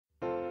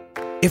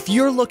If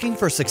you're looking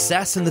for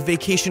success in the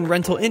vacation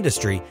rental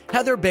industry,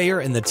 Heather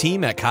Bayer and the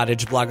team at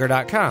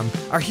cottageblogger.com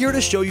are here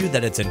to show you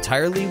that it's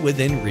entirely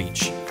within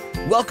reach.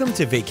 Welcome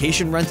to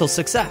Vacation Rental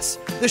Success,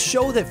 the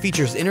show that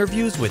features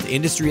interviews with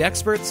industry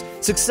experts,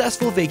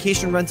 successful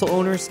vacation rental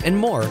owners, and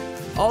more,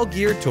 all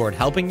geared toward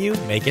helping you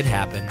make it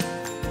happen.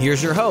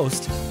 Here's your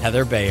host,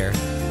 Heather Bayer.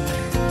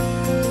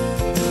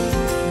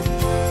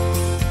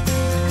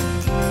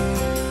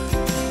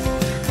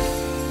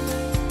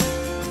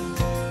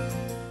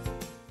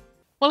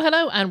 Well,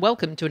 hello and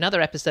welcome to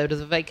another episode of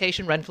the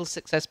Vacation Rental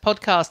Success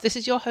Podcast. This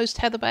is your host,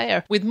 Heather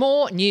Bayer, with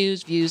more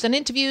news, views and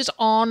interviews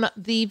on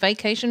the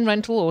vacation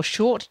rental or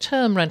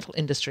short-term rental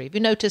industry. Have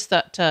you noticed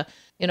that,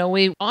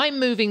 I'm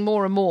moving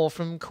more and more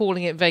from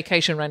calling it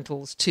vacation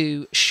rentals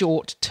to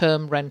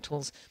short-term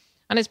rentals.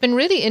 And it's been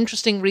really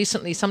interesting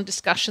recently, some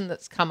discussion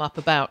that's come up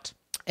about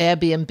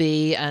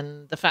Airbnb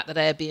and the fact that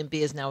Airbnb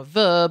is now a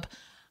verb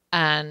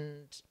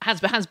and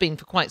has been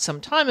for quite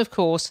some time, of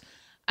course,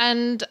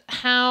 and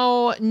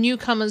how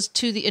newcomers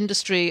to the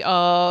industry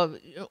are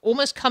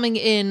almost coming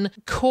in,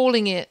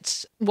 calling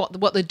it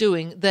what they're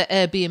doing, they're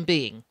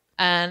Airbnb-ing.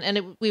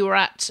 We were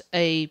at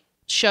a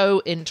show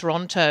in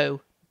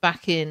Toronto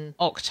back in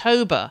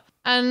October.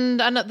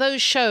 And at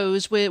those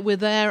shows, we're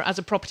there as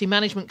a property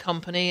management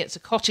company. It's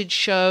a cottage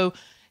show.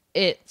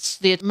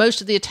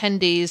 Most of the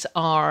attendees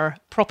are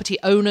property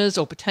owners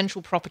or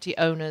potential property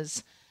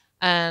owners.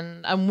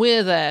 And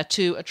we're there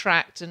to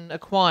attract and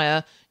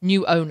acquire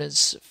new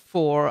owners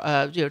for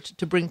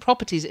to bring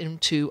properties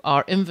into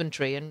our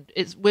inventory, and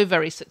we're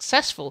very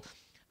successful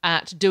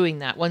at doing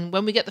that.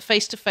 When we get the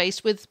face to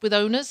face with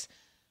owners,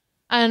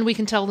 and we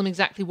can tell them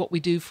exactly what we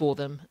do for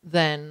them,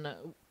 then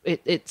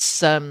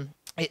it's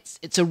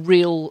a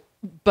real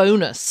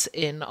bonus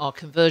in our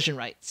conversion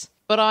rates.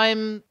 But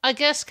I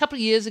guess a couple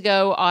of years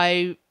ago,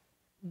 I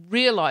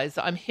realized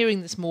that I'm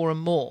hearing this more and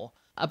more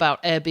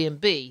about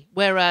Airbnb,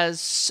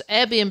 whereas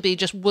Airbnb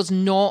just was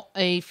not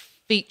a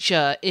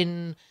feature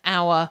in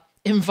our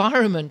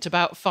environment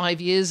about 5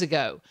 years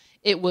ago.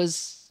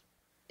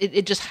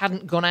 It just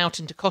hadn't gone out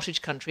into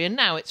cottage country, and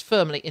now it's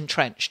firmly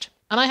entrenched.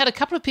 And I had a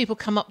couple of people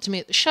come up to me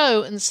at the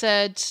show and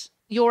said,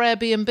 "You're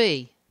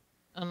Airbnb."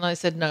 And I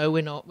said, "No,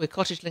 we're not. We're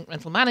Cottage Link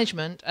Rental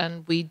Management,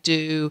 and we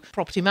do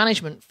property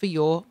management for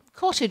your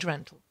cottage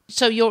rental.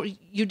 So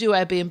you do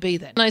Airbnb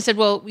then?" And I said,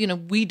 "Well,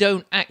 we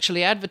don't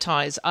actually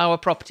advertise our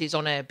properties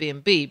on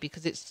Airbnb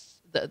because it's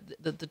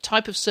the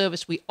type of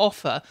service we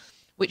offer,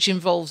 which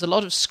involves a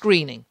lot of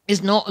screening,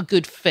 is not a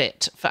good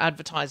fit for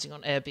advertising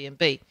on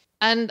Airbnb."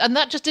 And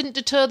that just didn't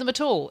deter them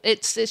at all.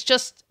 It's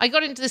just, I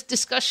got into this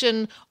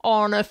discussion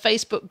on a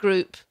Facebook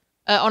group,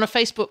 on a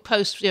Facebook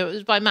post. It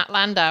was by Matt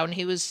Landau, and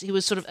he was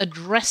sort of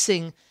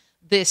addressing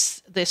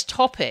this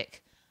topic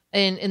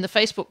in the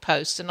Facebook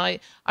post. And I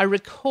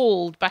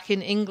recalled back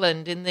in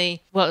England in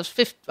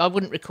I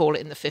wouldn't recall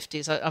it in the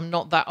 50s, I'm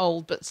not that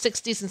old, but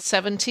 60s and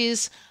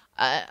 70s,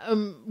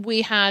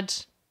 we had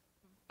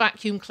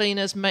vacuum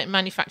cleaners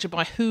manufactured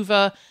by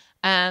Hoover,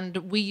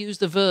 and we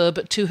used the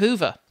verb to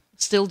hoover,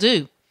 still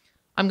do.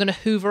 I'm going to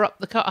hoover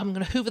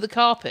the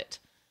carpet.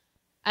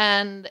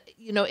 And,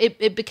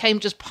 it became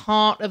just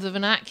part of the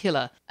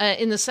vernacular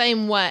in the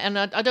same way. And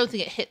I don't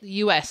think it hit the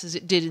US as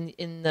it did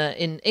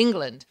in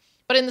England.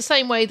 But in the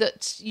same way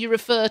that you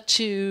refer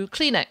to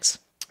Kleenex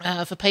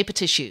for paper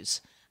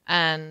tissues.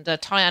 And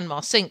Tyann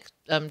Marsink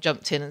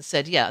jumped in and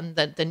said, yeah, and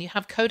then you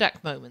have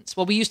Kodak moments.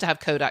 Well, we used to have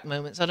Kodak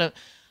moments. I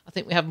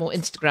think we have more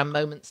Instagram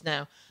moments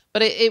now.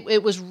 But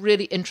it was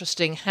really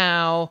interesting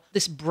how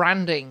this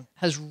branding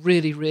has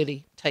really,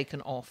 really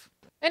taken off.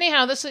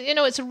 Anyhow,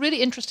 it's a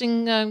really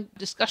interesting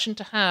discussion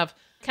to have.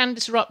 Can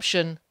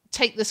disruption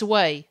take this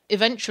away?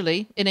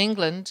 Eventually, in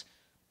England,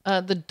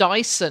 the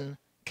Dyson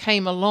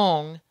came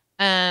along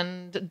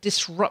and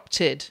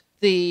disrupted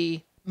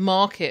the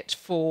market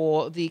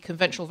for the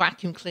conventional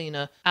vacuum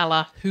cleaner a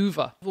la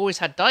Hoover. We've always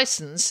had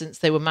Dysons since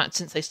they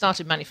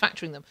started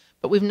manufacturing them,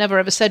 but we've never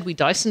ever said we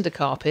Dysoned a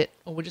carpet,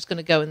 or we're just going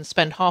to go and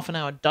spend half an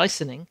hour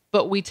Dysoning.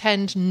 But we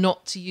tend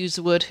not to use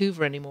the word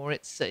Hoover anymore.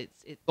 It's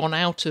gone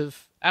out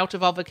of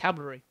our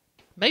vocabulary.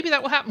 Maybe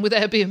that will happen with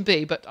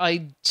Airbnb, but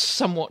I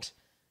somewhat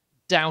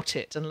doubt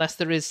it, unless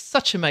there is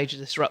such a major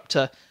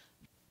disruptor.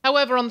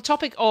 However, on the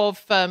topic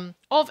of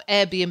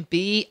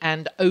Airbnb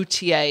and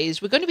OTAs,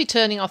 we're going to be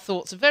turning our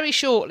thoughts very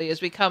shortly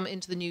as we come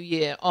into the new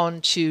year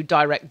onto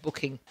direct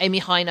booking.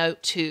 Amy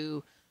Hinote,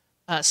 who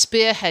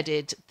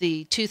spearheaded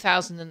the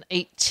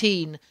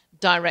 2018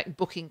 direct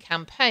booking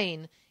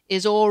campaign,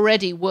 is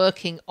already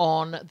working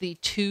on the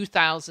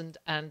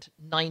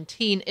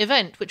 2019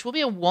 event, which will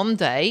be a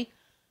one-day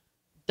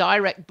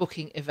direct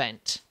booking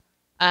event.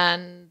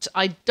 And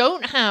I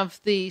don't have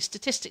the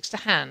statistics to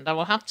hand. I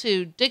will have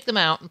to dig them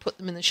out and put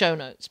them in the show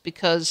notes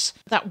because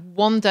that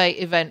one-day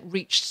event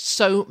reached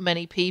so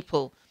many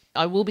people.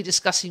 I will be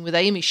discussing with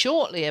Amy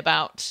shortly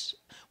about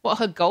what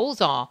her goals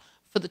are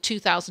for the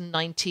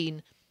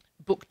 2019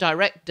 Book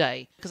Direct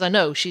Day, because I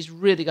know she's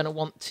really going to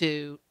want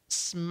to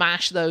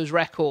smash those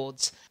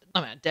records. I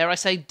mean, dare I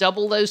say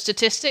double those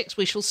statistics?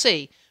 We shall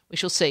see. We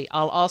shall see.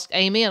 I'll ask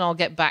Amy and I'll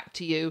get back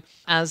to you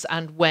as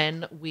and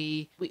when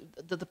the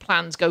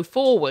plans go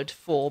forward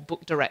for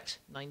Book Direct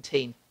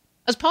 19.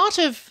 As part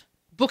of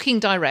Booking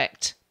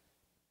Direct,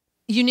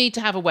 you need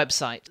to have a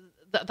website.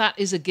 That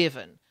is a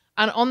given.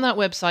 And on that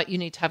website, you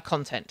need to have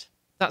content.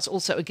 That's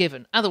also a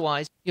given.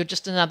 Otherwise, you're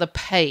just another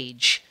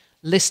page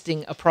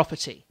listing a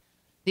property.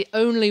 The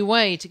only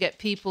way to get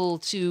people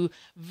to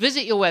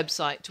visit your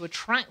website, to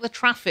attract the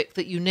traffic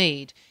that you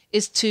need,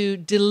 is to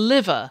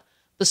deliver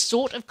the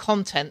sort of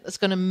content that's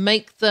going to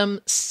make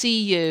them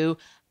see you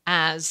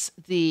as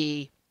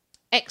the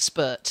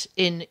expert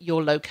in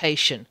your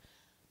location,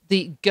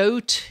 the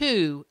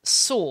go-to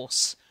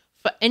source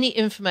for any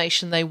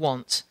information they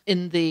want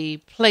in the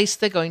place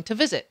they're going to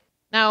visit.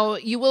 Now,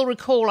 you will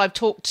recall I've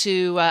talked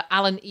to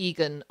Alan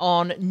Egan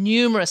on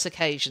numerous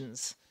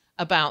occasions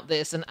about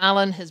this, and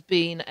Alan has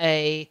been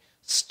a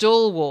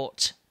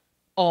stalwart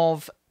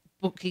of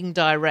Booking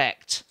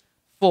Direct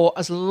for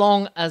as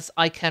long as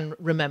I can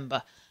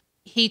remember.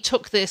 He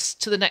took this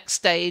to the next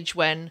stage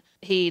when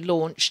he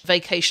launched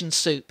Vacation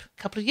Soup a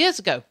couple of years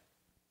ago.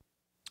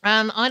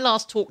 And I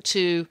last talked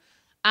to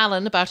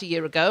Alan about a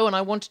year ago, and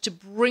I wanted to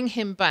bring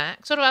him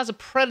back sort of as a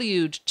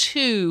prelude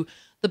to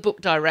the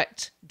Book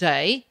Direct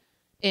Day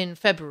in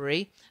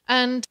February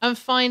and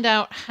find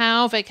out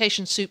how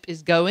Vacation Soup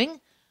is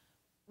going,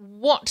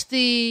 what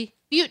the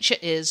future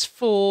is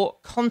for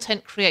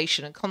content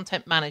creation and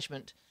content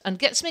management, and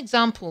get some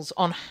examples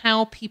on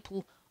how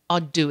people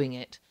are doing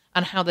it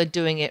and how they're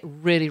doing it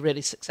really,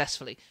 really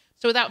successfully.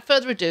 So without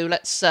further ado,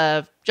 let's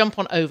jump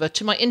on over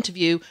to my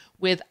interview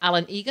with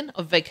Alan Egan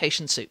of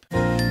Vacation Soup.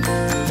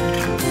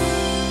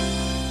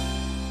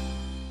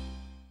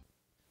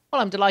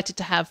 Well, I'm delighted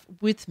to have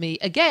with me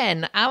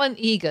again Alan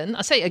Egan.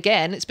 I say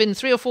again, it's been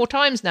 3 or 4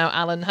 times now,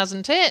 Alan,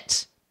 hasn't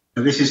it?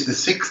 This is the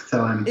 6th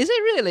time. Is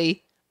it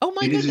really? Oh,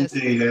 my goodness.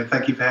 It is indeed.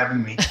 Thank you for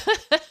having me.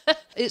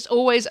 It's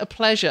always a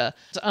pleasure.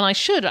 And I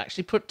should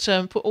actually put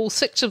all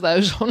 6 of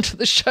those onto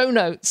the show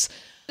notes.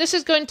 This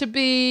is going to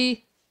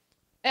be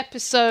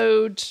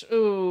episode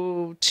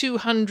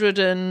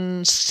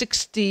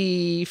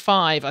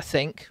 265, I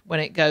think, when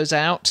it goes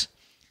out.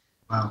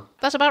 Wow.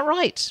 That's about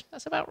right.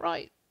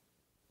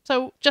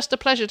 So just a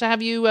pleasure to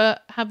have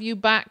you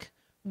back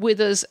with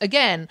us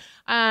again.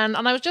 And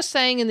I was just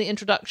saying in the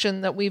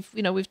introduction that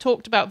we've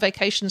talked about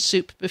Vacation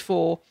Soup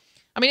before.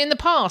 I mean, in the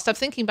past, I'm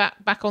thinking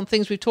back on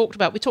things we've talked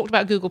about. We talked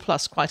about Google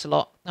Plus quite a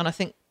lot, and I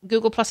think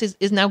Google Plus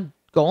is now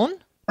gone.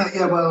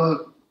 Yeah,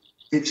 well,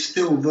 it's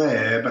still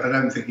there, but I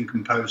don't think you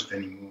can post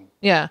anymore.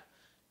 Yeah.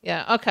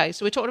 Okay,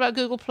 so we talked about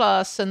Google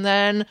Plus, and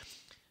then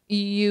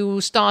you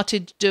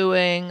started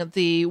doing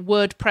the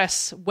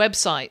WordPress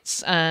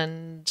websites,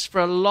 and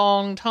for a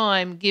long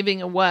time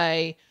giving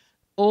away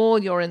all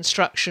your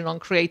instruction on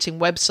creating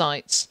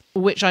websites,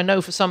 which I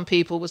know for some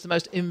people was the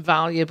most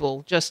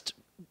invaluable, just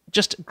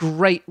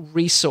great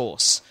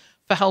resource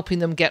for helping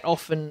them get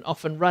off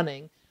and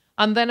running.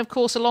 And then, of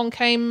course, along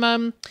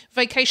came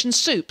Vacation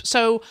Soup.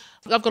 So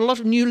I've got a lot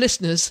of new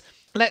listeners.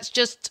 Let's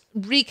just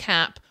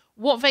recap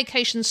what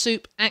Vacation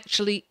Soup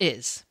actually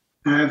is.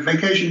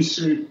 Vacation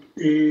Soup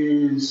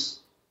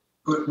is,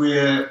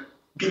 we're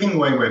giving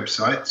away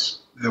websites,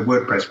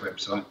 WordPress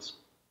websites,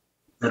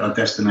 that are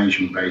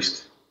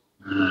destination-based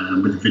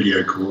with a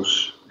video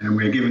course. And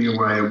we're giving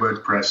away a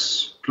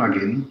WordPress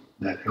plugin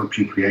that helps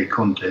you create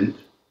content.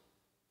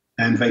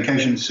 And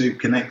Vacation Soup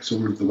connects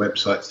all of the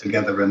websites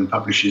together and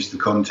publishes the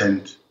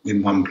content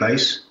in one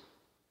place.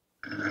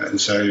 And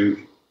so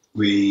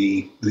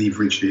we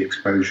leverage the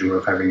exposure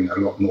of having a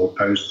lot more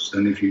posts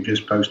than if you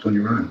just post on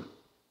your own.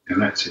 And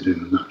that's it in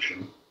a nutshell.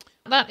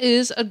 That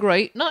is a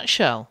great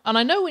nutshell. And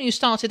I know when you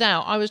started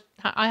out,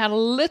 I had a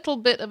little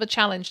bit of a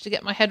challenge to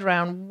get my head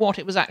around what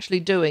it was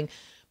actually doing.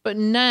 But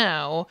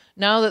now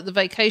that the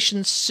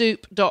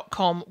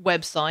vacationsoup.com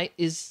website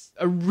is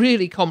a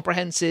really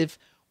comprehensive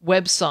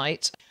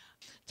website,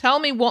 tell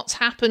me what's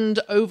happened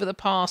over the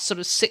past sort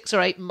of 6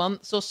 or 8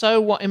 months or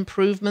so. What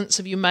improvements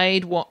have you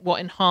made? What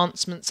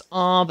enhancements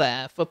are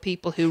there for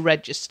people who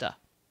register?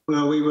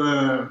 Well,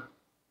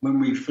 when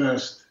we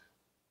first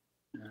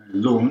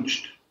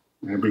launched,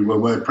 we were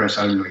WordPress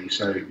only,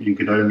 so you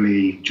could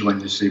only join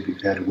the soup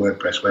if you had a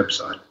WordPress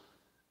website.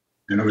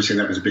 And obviously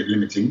that was a bit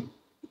limiting.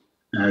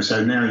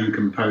 So now you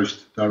can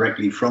post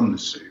directly from the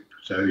soup.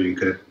 So you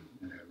could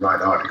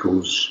write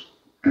articles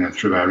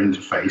through our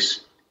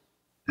interface.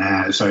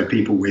 So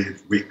people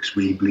with Wix,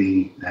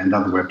 Weebly and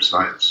other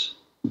websites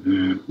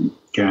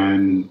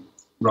can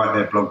write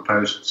their blog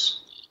posts,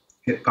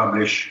 hit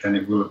publish, and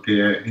it will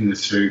appear in the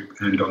soup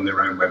and on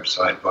their own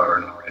website via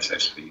an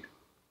RSS feed.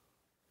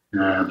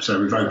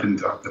 So we've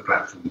opened up the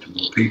platform to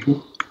more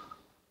people.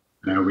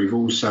 We've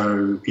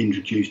also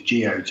introduced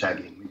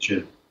geotagging, which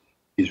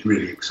is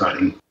really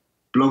exciting.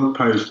 Blog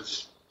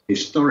posts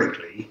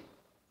historically,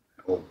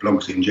 or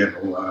blogs in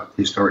general, are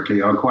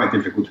quite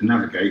difficult to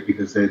navigate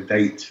because they're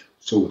date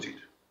sorted.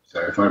 So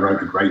if I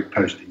wrote a great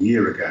post a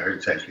year ago,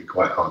 it's actually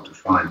quite hard to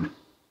find.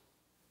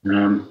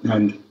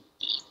 And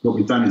what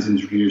we've done is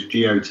introduce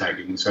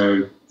geotagging.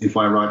 So if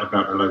I write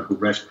about a local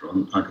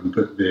restaurant, I can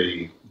put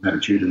the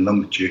latitude and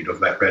longitude of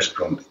that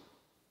restaurant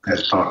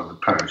as part of the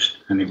post,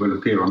 and it will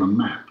appear on a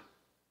map.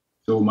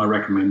 So all my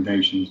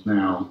recommendations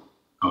now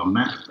are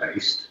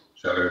map-based.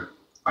 So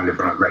I live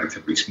on a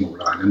relatively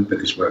small island, but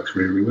this works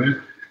for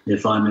everywhere.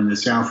 If I'm in the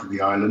south of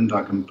the island,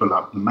 I can pull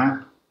up the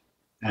map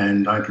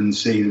and I can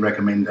see the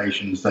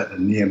recommendations that are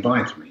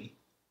nearby to me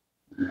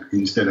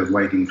instead of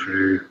wading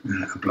through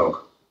a blog.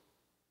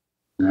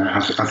 I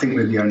think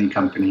we're the only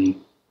company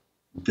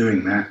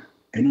doing that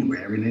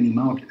anywhere in any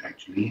market,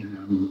 actually.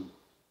 I'm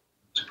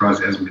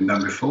surprised it hasn't been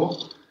done before.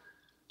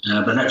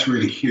 But that's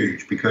really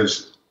huge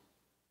because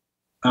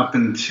up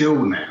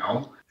until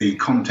now, the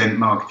content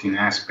marketing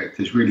aspect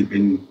has really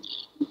been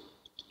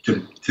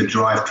to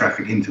drive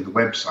traffic into the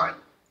website.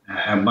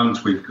 And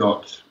once we've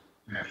got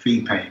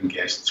fee-paying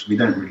guests, we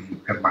don't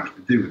really have much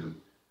to do with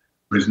them.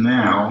 Whereas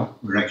now,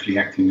 we're actually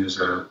acting as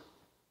an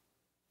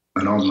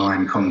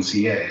online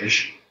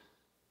concierge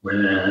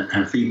where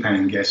our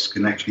fee-paying guests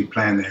can actually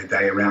plan their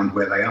day around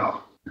where they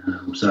are.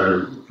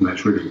 So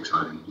that's really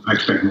exciting. I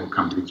expect more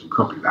companies will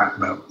copy that,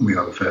 but we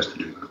are the first to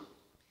do that.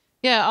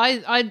 Yeah,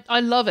 I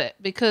love it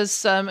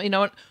because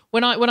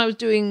when I was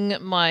doing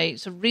my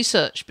sort of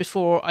research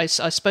before I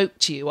spoke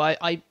to you,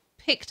 I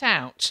picked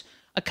out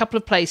a couple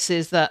of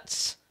places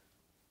that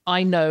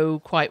I know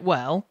quite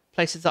well,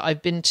 places that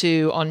I've been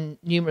to on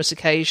numerous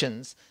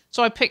occasions.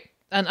 So I picked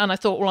and I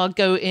thought, well, I'll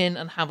go in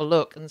and have a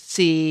look and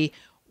see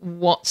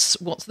what's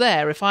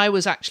there. If I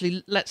was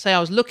actually, let's say, I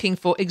was looking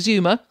for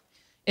Exuma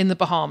in the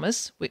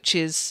Bahamas, which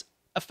is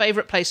a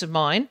favourite place of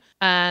mine,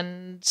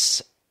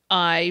 and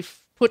I've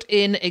put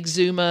in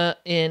Exuma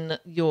in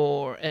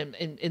your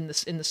in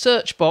the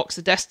search box,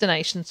 the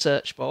destination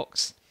search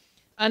box,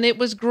 and it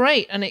was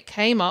great. And it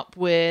came up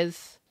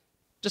with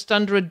just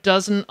under a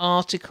dozen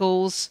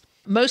articles,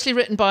 mostly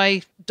written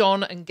by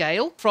Don and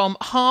Gail from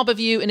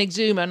Harbourview in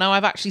Exuma. Now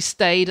I've actually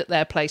stayed at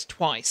their place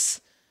twice.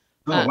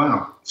 Oh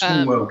wow,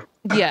 small world.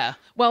 Yeah.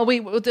 Well,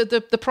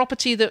 the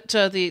property that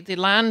the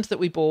land that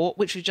we bought,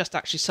 which we just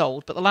actually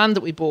sold, but the land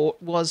that we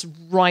bought was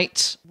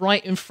right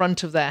in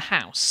front of their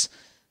house.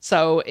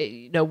 So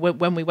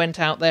when we went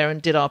out there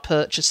and did our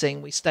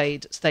purchasing, we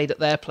stayed at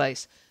their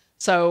place.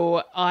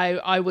 So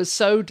I was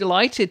so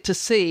delighted to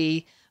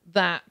see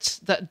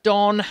that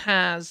Don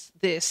has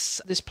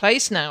this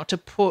place now to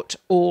put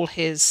all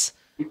his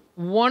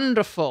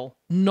wonderful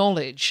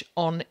knowledge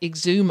on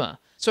Exuma.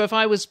 So if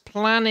I was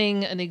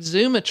planning an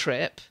Exuma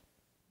trip,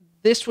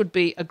 this would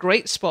be a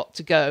great spot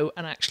to go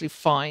and actually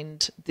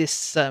find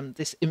this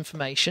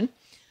information.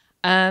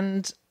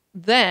 And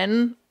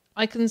then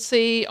I can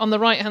see on the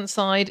right-hand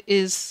side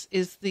is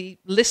the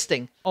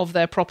listing of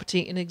their property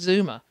in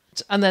Exuma.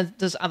 And then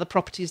there's other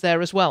properties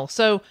there as well.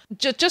 So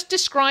just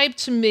describe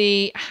to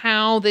me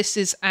how this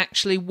is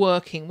actually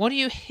working. What are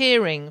you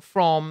hearing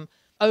from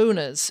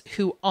owners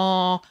who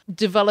are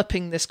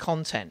developing this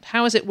content?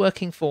 How is it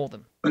working for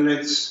them? Well,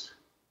 it's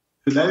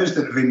for those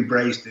that have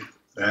embraced it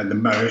the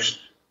most,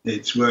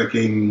 it's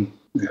working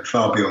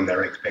far beyond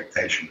their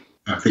expectation.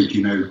 I think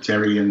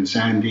Terry and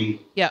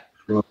Sandy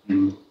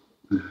from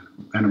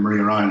Anna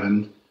Maria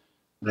Island,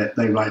 that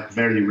they write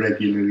very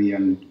regularly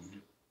and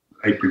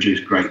they produce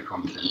great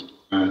content.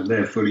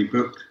 They're fully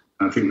booked.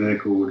 I think they're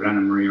called Anna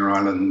Maria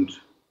Island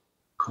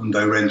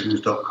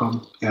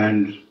condorentals.com.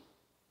 And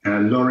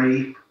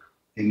Laurie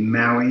in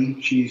Maui,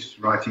 she's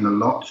writing a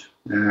lot.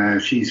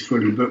 She's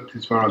fully booked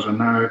as far as I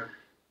know.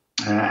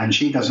 And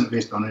she doesn't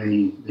list on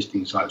any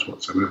listing sites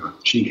whatsoever.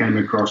 She came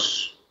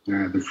across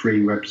the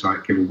free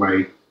website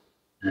giveaway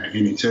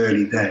in its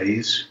early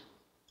days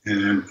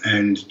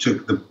and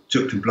took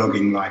to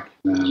blogging like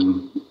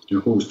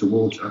horse to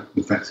water,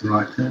 if that's the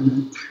right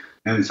term.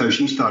 And so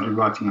she started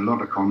writing a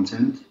lot of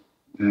content,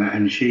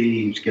 and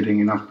she's getting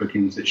enough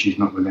bookings that she's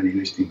not with any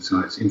listing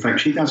sites. In fact,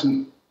 she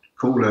doesn't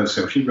call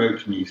herself, she wrote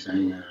to me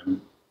saying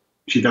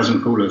she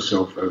doesn't call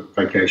herself a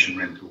vacation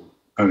rental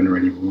owner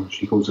anymore.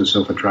 She calls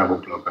herself a travel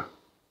blogger.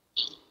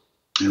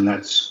 And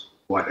that's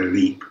quite a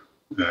leap.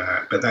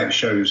 But that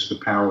shows the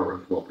power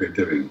of what we're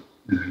doing.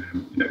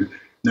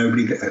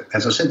 Nobody,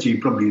 as I said to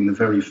you probably in the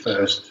very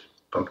first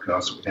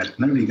podcast that we had,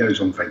 nobody goes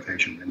on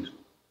vacation rental.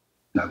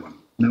 No one.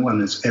 No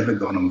one has ever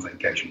gone on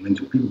vacation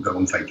rental. People go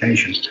on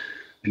vacation.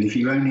 And if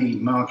you only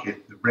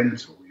market the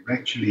rental, you're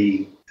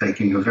actually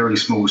taking a very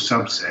small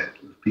subset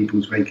of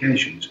people's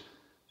vacations.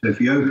 So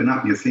if you open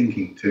up your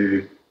thinking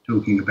to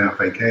talking about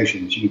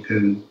vacations, you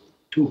can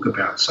talk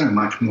about so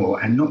much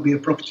more and not be a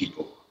property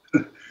bore.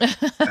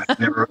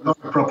 There are a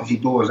lot of property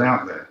bores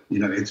out there.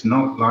 It's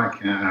not like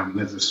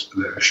there's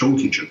a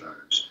shortage of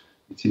those.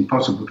 It's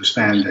impossible to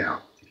stand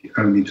out if you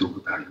only talk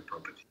about your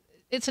property.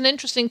 It's an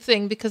interesting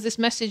thing because this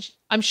message,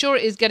 I'm sure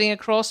it is getting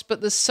across,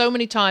 but there's so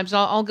many times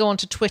I'll go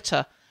onto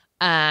Twitter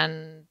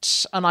and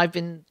I've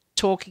been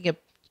talking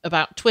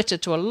about Twitter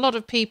to a lot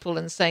of people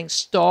and saying,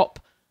 stop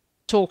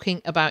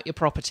talking about your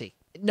property.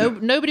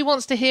 Nobody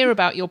wants to hear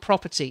about your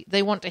property.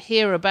 They want to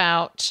hear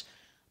about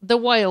the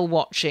whale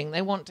watching.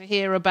 They want to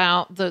hear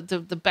about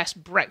the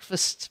best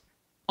breakfast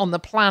on the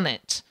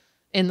planet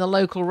in the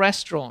local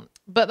restaurant.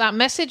 But that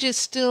message is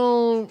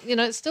still,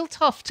 it's still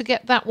tough to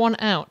get that one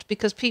out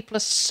because people are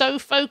so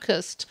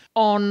focused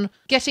on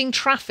getting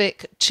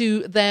traffic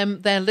to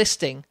their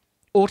listing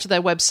or to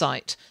their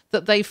website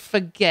that they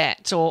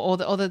forget or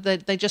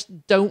that they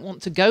just don't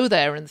want to go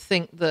there and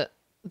think that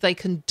they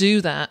can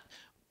do that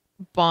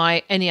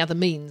by any other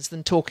means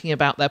than talking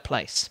about their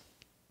place.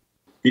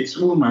 It's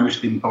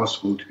almost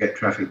impossible to get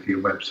traffic to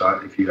your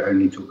website if you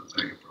only talk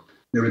about your property.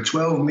 There are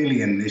 12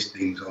 million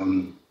listings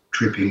on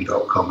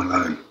tripping.com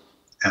alone,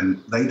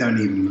 and they don't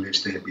even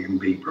list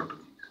Airbnb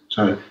properties.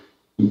 So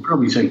you can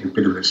probably take a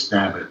bit of a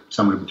stab at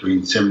somewhere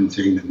between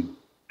 17 and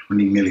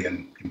 20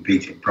 million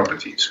competing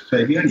properties. So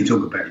if you only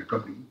talk about your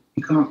property,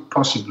 you can't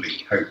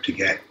possibly hope to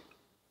get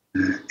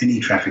any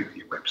traffic to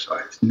your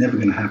website. It's never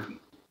going to happen.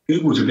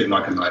 Google's a bit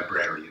like a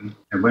librarian,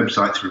 and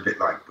websites are a bit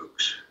like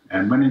books.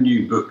 And when a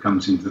new book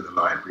comes into the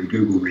library,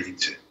 Google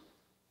reads it.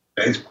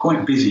 But it's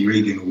quite busy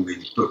reading all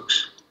these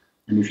books.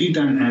 And if you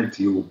don't add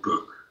to your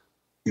book,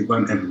 it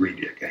won't ever read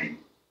it again.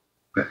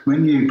 But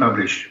when you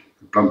publish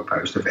a blog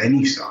post of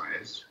any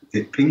size,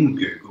 it pings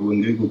Google,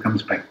 and Google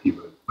comes back to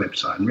your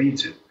website and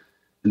reads it.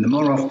 And the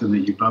more often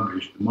that you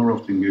publish, the more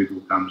often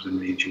Google comes and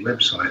reads your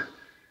website.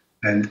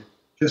 And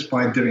just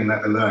by doing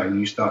that alone,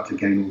 you start to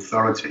gain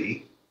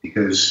authority,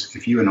 because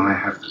if you and I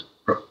have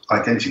the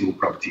identical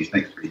properties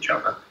next to each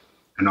other,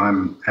 and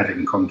I'm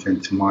adding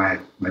content to my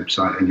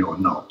website and you're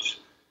not,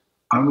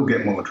 I will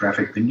get more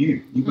traffic than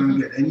you. You won't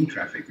get any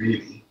traffic,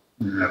 really,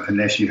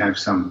 unless you have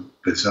some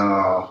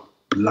bizarre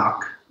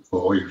luck,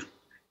 or you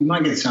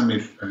might get some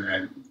if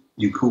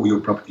you call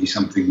your property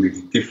something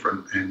really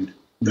different and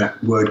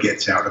that word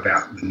gets out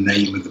about the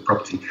name of the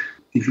property.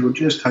 If you're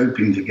just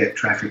hoping to get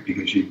traffic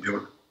because you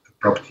built a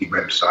property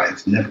website,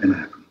 it's never going to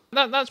happen.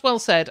 That's well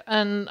said,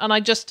 and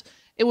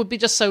it would be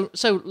just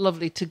so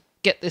lovely to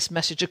get this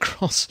message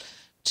across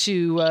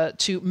to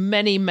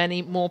many,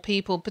 many more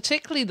people,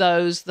 particularly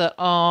those that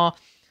are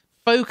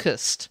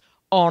focused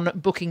on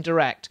booking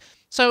direct.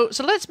 So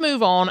let's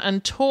move on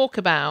and talk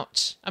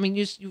about. I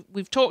mean,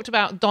 we've talked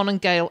about Don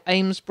and Gail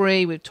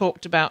Amesbury. We've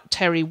talked about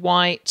Terry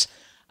White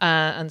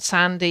and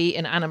Sandy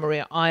in Anna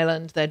Maria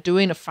Island. They're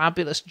doing a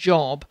fabulous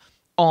job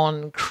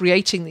on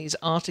creating these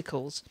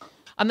articles.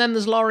 And then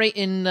there's Laurie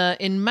in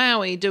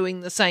Maui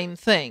doing the same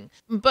thing.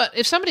 But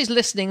if somebody's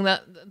listening,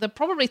 that they're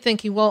probably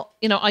thinking, well,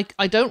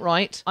 I don't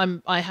write.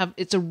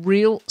 It's a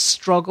real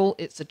struggle.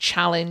 It's a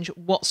challenge.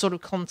 What sort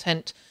of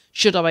content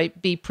should I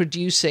be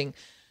producing?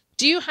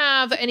 Do you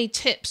have any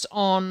tips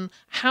on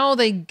how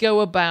they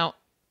go about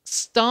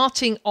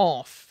starting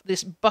off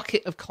this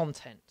bucket of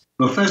content?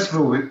 Well, first of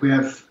all, we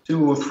have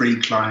 2 or 3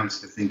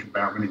 clients to think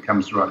about when it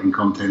comes to writing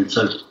content.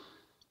 So.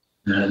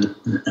 And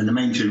the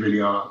main 2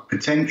 really are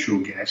potential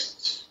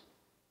guests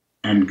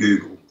and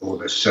Google, or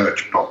the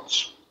search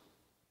bots.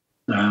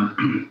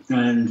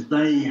 And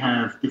they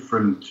have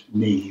different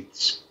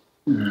needs.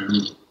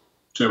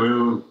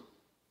 So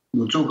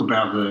we'll talk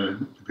about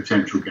the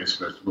potential guests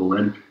first of all.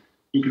 And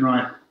you can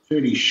write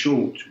fairly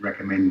short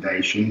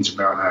recommendations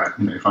about,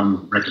 if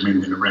I'm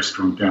recommending a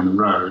restaurant down the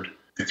road,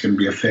 it's going to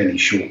be a fairly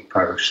short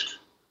post.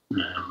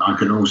 I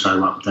can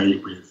also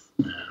update with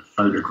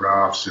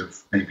photographs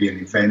of maybe an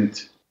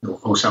event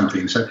or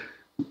something. So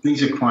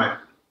these are quite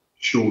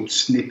short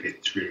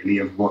snippets, really,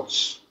 of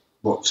what's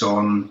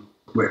on,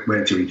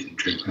 where to eat and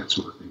drink, that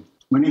sort of thing.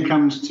 When it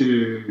comes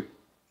to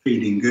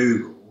feeding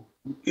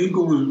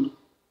Google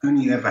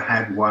only ever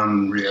had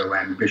one real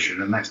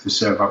ambition, and that's to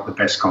serve up the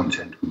best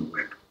content on the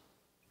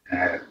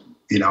web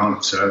in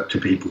answer to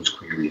people's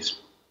queries.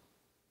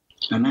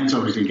 And that's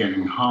obviously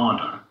getting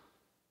harder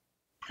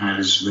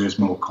as there's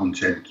more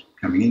content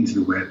coming into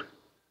the web.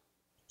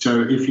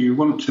 So if you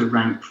want to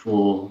rank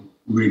for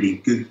really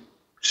good,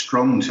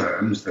 strong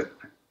terms that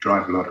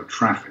drive a lot of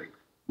traffic,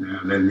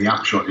 then the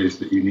upshot is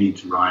that you need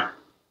to write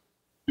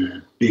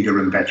bigger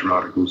and better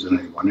articles than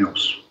anyone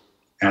else.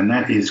 And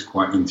that is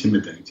quite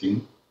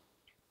intimidating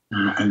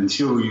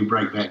until you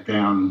break that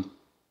down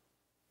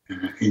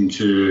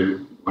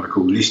into what I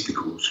call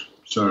listicles.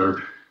 So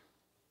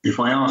if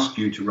I ask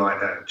you to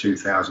write a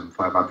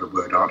 2,500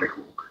 word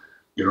article,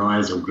 your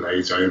eyes will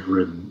glaze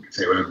over and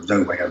say, well, there's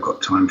no way I've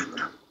got time for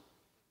that.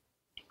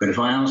 But if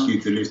I ask you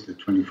to list the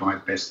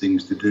 25 best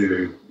things to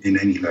do in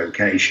any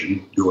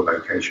location, your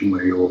location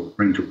where your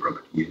rental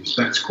property is,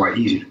 that's quite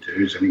easy to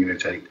do. It's only going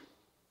to take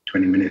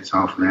 20 minutes,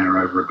 half an hour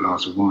over a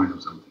glass of wine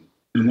or something.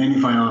 And then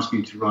if I ask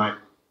you to write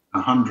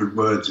 100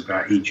 words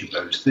about each of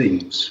those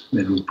things,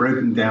 then we've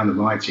broken down the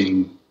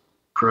writing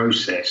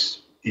process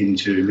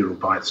into little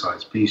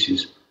bite-sized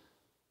pieces.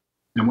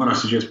 And what I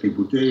suggest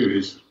people do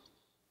is,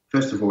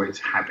 first of all, it's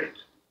habit.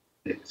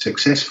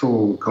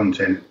 Successful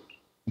content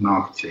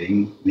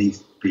marketing needs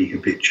to be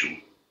habitual.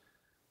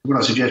 What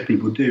I suggest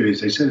people do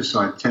is they set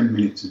aside 10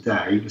 minutes a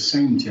day, the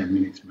same 10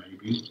 minutes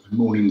maybe, a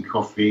morning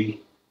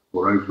coffee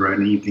or over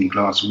an evening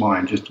glass of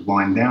wine, just to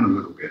wind down a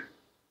little bit,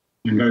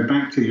 and go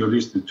back to your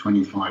list of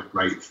 25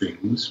 great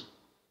things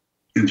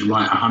and to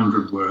write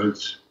 100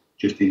 words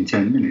just in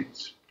 10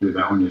 minutes. Do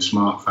that on your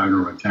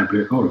smartphone or a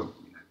tablet or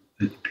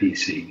a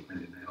PC,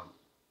 depending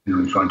on how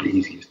you find it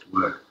easiest to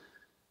work.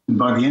 And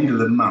by the end of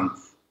the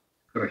month,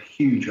 got a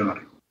huge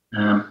article.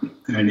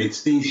 And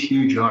it's these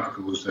huge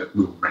articles that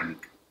will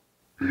rank.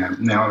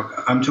 Now,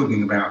 I'm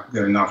talking about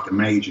going after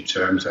major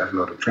terms that have a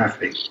lot of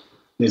traffic.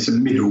 There's a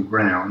middle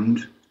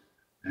ground.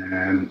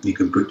 You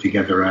can put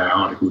together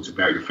articles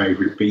about your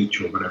favourite beach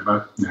or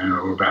whatever,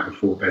 or about the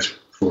four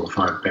or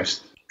five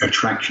best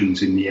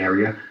attractions in the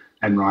area,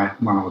 and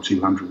write 100 or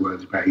 200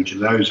 words about each of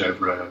those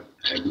over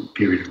a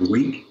period of a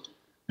week.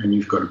 And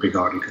you've got a big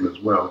article as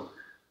well.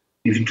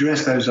 If you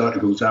dress those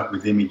articles up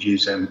with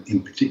images and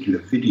in particular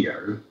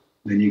video,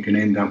 then you can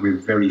end up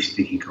with very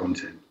sticky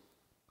content.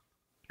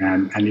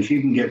 And if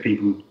you can get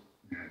people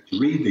to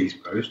read these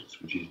posts,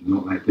 which is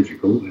not that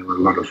difficult, there are a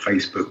lot of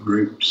Facebook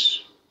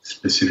groups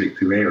specific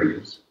to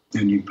areas,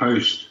 and you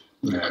post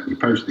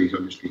these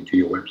obviously to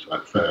your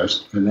website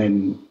first, and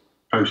then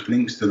post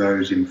links to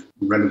those in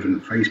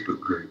relevant Facebook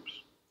groups.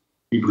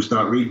 People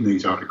start reading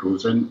these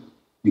articles, and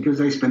because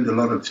they spend a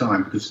lot of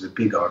time, because it's a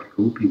big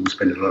article, people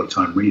spend a lot of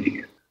time reading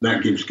it.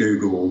 That gives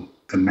Google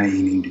the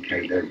main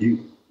indicator.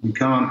 You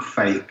can't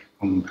fake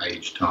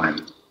on-page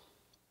time.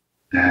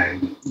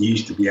 You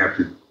used to be able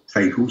to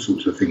fake all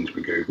sorts of things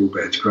with Google,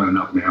 but it's grown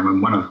up now.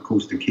 And one of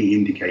course, the key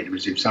indicator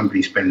is if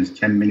somebody spends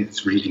 10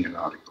 minutes reading an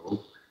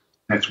article,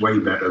 that's way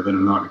better than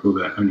an article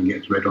that only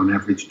gets read on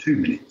average 2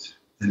 minutes.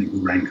 Then it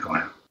will rank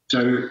higher.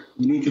 So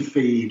you need to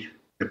feed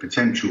a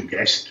potential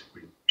guest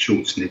with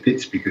short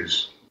snippets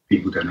because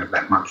people don't have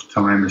that much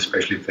time,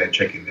 especially if they're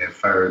checking their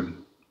phone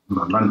on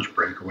a lunch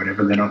break or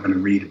whatever. They're not going to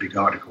read a big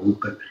article,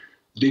 but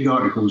big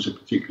articles are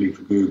particularly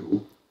for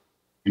Google.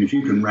 And if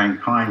you can rank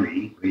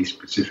highly for these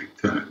specific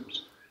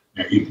terms,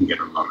 you can get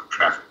a lot of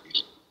traffic.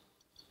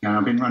 Now,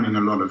 I've been running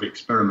a lot of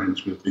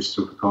experiments with this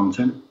sort of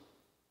content.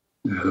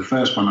 The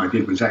first one I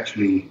did was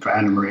actually for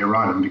Anna Maria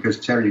Island, because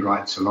Terry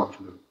writes a lot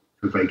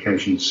for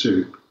Vacation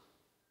Soup.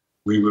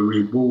 We were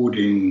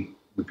rewarding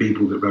the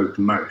people that wrote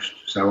the most.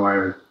 So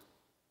I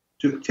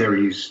took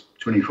Terry's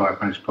 25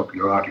 most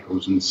popular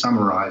articles and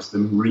summarised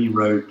them,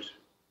 rewrote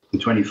the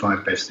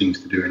 25 best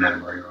things to do in Anna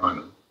Maria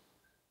Island.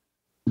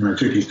 And I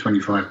took his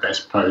 25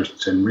 best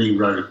posts and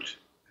rewrote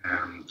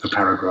a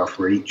paragraph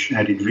for each,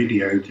 added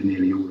video to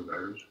nearly all of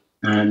those.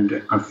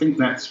 And I think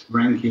that's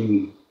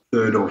ranking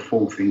third or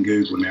fourth in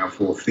Google now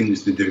for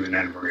things to do in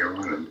Anna Maria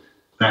Island.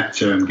 That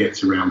term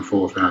gets around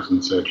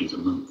 4,000 searches a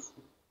month.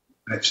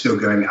 That's still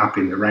going up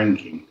in the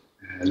ranking.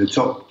 The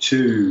top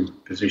two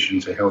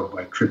positions are held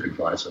by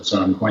TripAdvisor,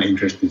 so I'm quite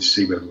interested to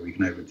see whether we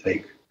can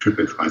overtake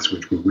TripAdvisor,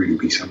 which will really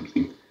be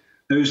something.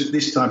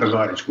 This type of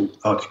article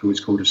is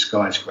called a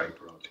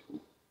skyscraper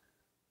article.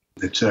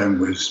 The term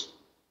was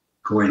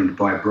coined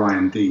by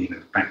Brian Dean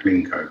of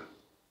Backlinko.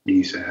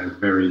 He's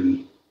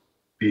very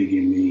big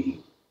in the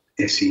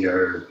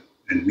SEO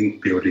and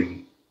link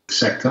building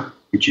sector,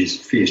 which is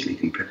fiercely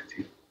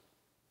competitive.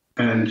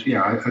 And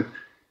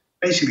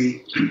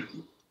basically,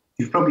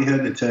 you've probably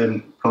heard the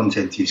term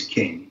content is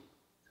king.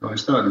 So I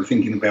started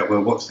thinking about,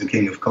 well, what's the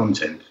king of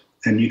content?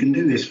 And you can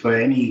do this for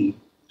any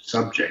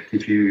subject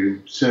if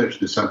you search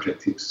the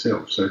subject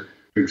itself. So,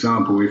 for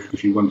example,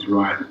 if you want to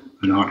write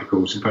an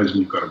article,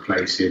 supposing you've got a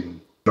place in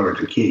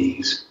Florida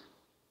Keys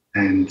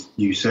and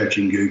you search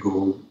in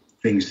Google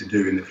things to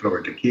do in the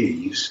Florida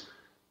Keys,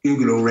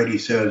 Google already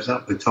serves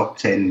up the top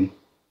 10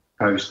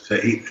 posts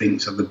that it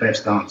thinks are the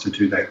best answer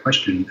to that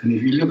question. And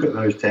if you look at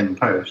those 10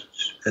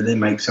 posts and then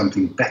make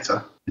something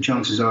better, the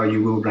chances are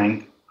you will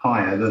rank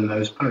higher than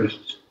those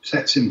posts. It's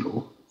that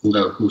simple,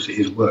 although of course it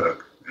is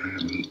work.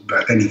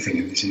 But anything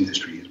in this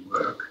industry is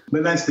work.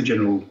 But that's the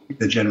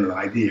general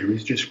idea,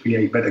 is just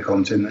create better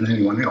content than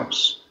anyone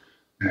else.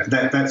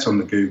 That's on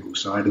the Google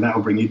side, and that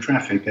will bring you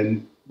traffic.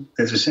 And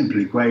there's a simple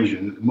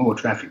equation: the more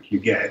traffic you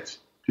get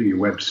to your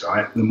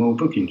website, the more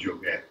bookings you'll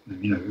get.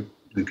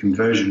 The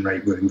conversion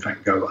rate will in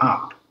fact go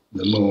up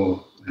the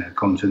more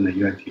content that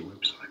you add to your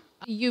website.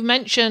 You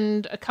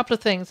mentioned a couple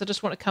of things I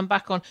just want to come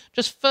back on.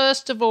 Just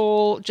first of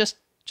all, just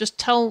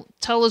tell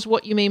us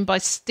what you mean by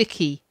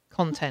sticky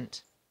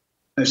content.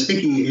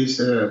 Sticky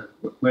is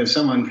where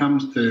someone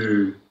comes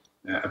to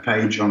a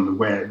page on the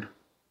web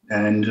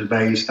and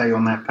they stay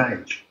on that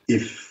page.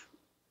 If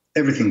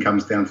everything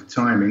comes down to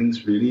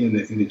timings, really,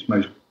 in its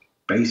most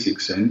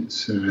basic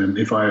sense,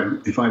 if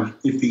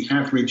the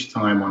average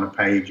time on a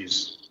page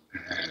is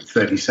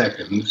 30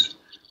 seconds,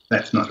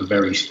 that's not a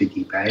very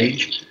sticky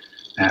page.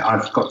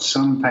 I've got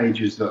some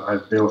pages that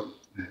I've built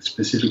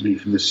specifically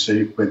for the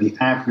soup where the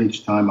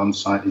average time on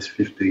site is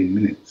 15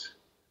 minutes.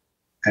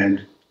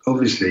 And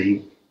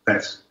obviously,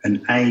 that's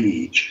an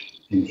age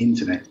in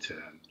internet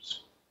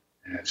terms.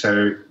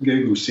 So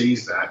Google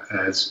sees that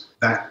as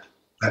that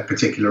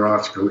particular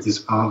article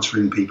is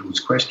answering people's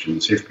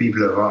questions. If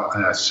people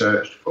have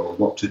searched for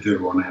what to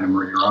do on Anna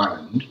Maria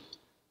Island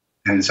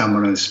and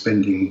someone is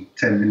spending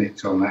 10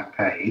 minutes on that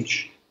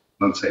page,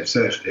 once they've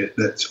searched it,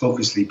 that's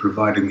obviously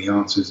providing the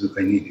answers that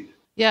they needed.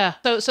 Yeah,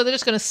 so they're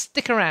just going to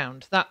stick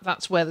around.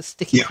 That's where the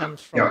sticky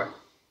comes from.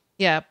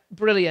 Yeah,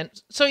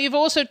 brilliant. So you've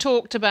also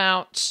talked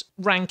about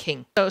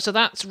ranking. So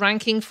that's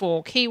ranking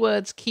for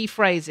keywords, key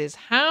phrases.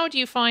 How do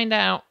you find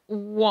out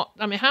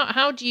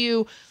how do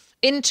you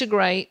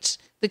integrate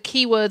the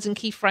keywords and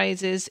key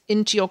phrases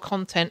into your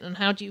content, and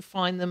how do you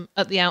find them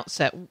at the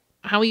outset?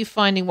 How are you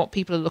finding what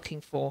people are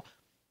looking for?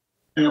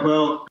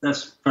 Well,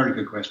 that's a very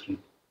good question.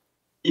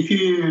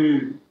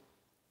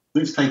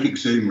 Let's take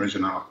Exuma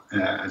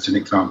as an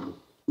example.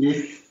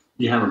 If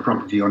you have a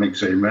property on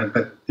Exuma,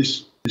 but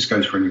this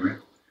goes for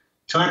anywhere,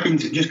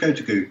 just go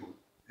to Google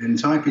and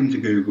type into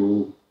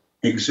Google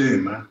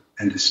Exuma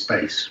and a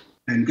space.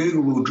 And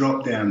Google will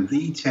drop down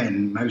the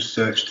 10 most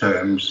searched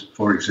terms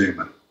for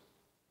Exuma.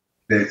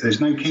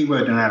 There's no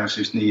keyword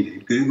analysis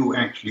needed. Google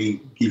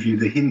actually give you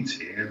the hints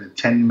here, the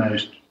 10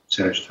 most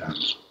searched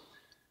terms.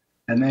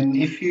 And then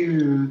if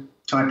you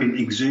type in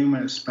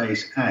Exuma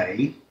space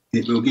A,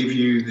 it will give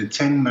you the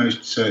 10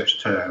 most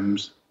searched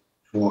terms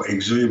for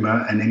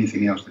Exuma and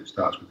anything else that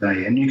starts with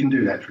A. And you can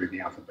do that through the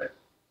alphabet.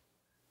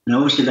 Now,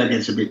 obviously, that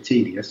gets a bit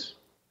tedious,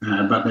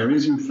 but there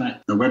is, in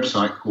fact, a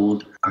website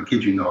called, I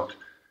kid you not,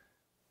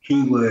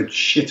 Keyword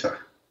Shitter.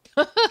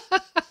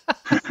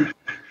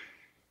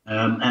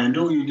 And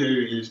all you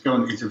do is go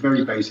on, it's a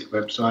very basic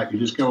website. You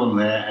just go on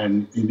there,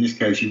 and in this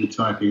case, you would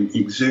type in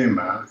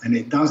Exuma, and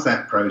it does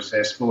that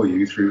process for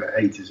you through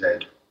A to Z.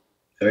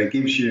 So it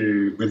gives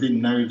you,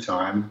 within no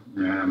time,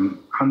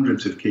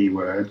 hundreds of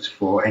keywords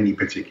for any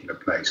particular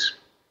place.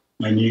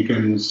 And you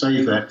can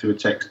save that to a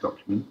text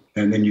document,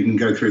 and then you can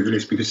go through the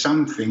list, because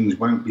some things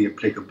won't be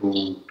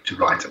applicable to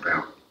write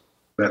about.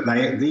 But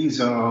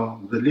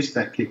the list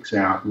that kicks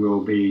out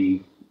will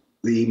be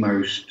the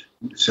most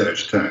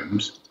searched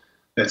terms.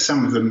 But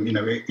some of them,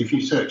 if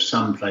you search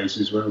some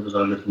places, where was I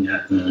looking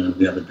at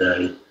the other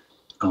day?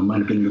 I might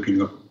have been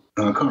looking up,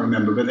 I can't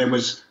remember, but there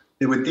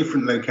were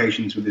different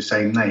locations with the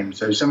same name.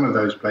 So some of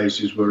those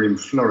places were in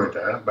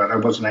Florida, but I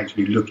wasn't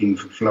actually looking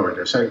for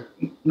Florida. So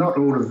not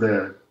all of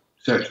the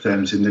search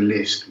terms in the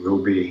list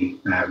will be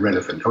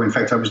relevant. Oh, in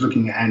fact, I was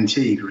looking at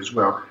Antigua as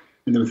well.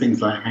 And there were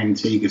things like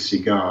Antigua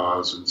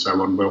cigars and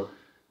so on. Well,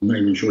 I'm not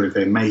even sure if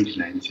they're made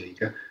in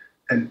Antigua,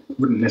 and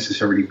wouldn't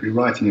necessarily be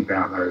writing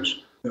about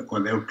those.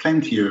 Well, there are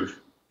plenty of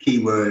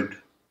keyword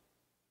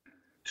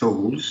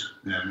tools,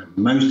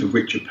 most of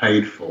which are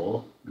paid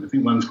for. I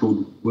think one's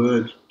called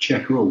Word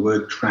Checker or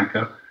Word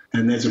Tracker,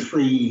 and there's a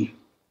free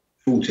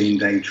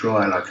 14-day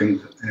trial, I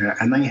think,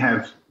 and they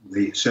have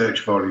the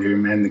search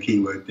volume and the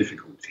keyword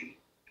difficulty,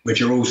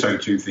 which are also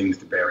two things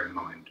to bear in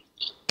mind.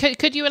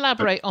 Could you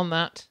elaborate on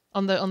that,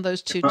 on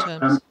those two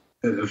terms?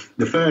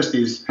 The first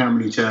is how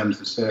many times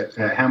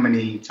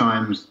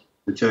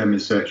the term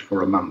is searched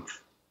for a month.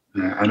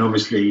 And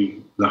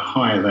obviously, the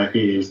higher that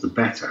is, the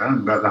better.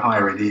 But the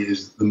higher it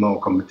is, the more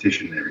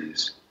competition there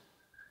is.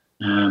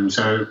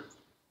 So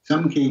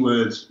some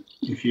keywords,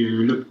 if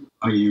you look,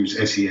 I use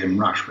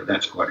SEMrush, but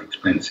that's quite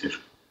expensive.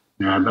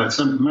 But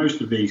most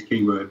of these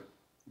keyword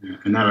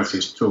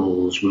analysis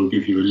tools will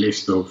give you a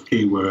list of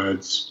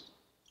keywords,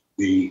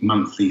 the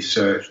monthly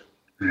search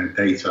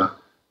data,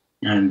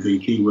 and the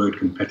keyword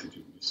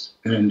competitiveness.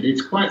 And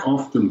it's quite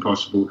often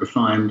possible to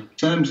find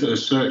terms that are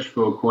searched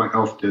for quite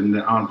often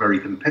that aren't very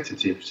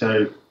competitive.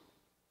 So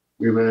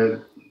we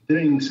were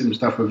doing some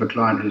stuff with a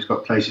client who's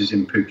got places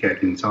in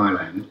Phuket in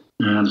Thailand,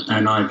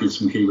 and I did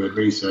some keyword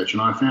research,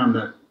 and I found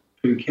that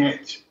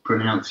Phuket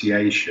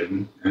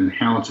pronunciation and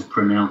how to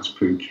pronounce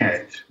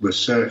Phuket was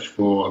searched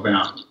for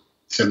about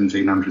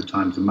 1,700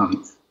 times a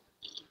month.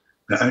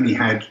 That only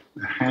had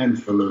a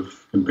handful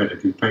of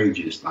competitive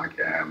pages, like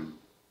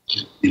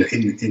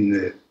in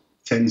the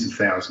tens of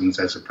thousands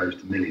as opposed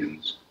to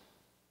millions.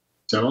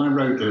 So I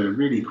wrote a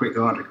really quick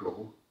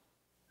article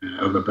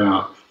of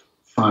about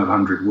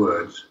 500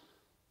 words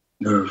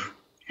of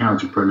how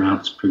to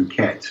pronounce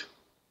Phuket,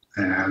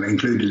 and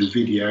included a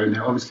video.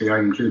 Now, obviously, I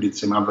included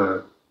some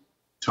other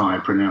Thai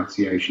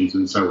pronunciations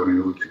and so on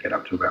in order to get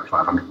up to about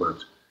 500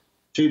 words.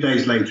 2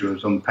 days later, I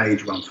was on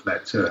page 1 for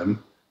that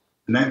term,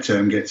 and that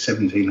term gets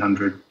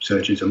 1,700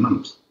 searches a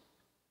month.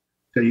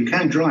 So you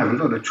can drive a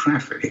lot of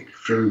traffic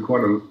through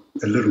quite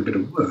a little bit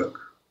of work.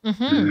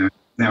 Mm-hmm.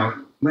 Now,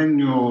 when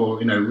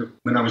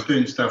when I was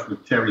doing stuff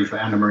with Terry for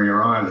Anna Maria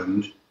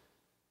Island,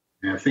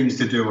 things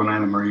to do on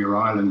Anna Maria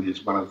Island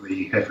is one of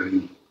the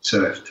heavily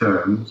searched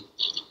terms.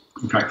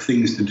 In fact,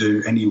 things to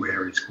do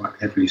anywhere is quite a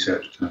heavily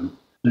searched term.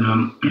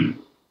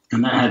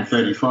 And that had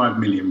 35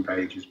 million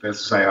pages. But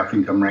as I say, I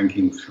think I'm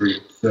ranking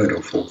third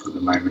or fourth at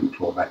the moment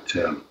for that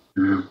term.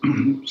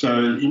 So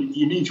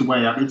you need to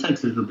weigh up. It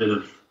takes a little bit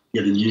of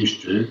getting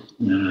used to,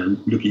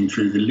 looking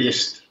through the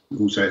list.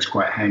 Also, it's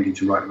quite handy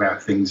to write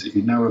about things that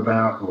you know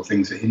about or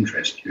things that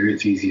interest you.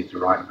 It's easier to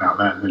write about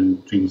that than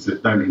things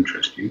that don't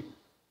interest you.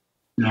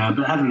 But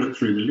have a look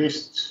through the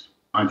lists,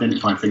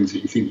 identify things that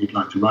you think you'd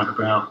like to write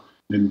about,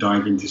 then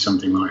dive into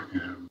something like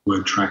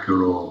Word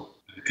Tracker or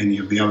any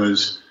of the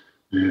others.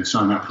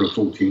 Sign up for a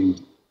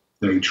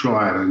 14-day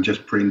trial and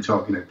just print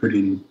off, put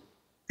in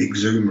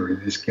Exuma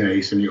in this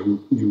case, and it will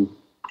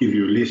give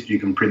you a list. You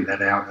can print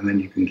that out, and then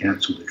you can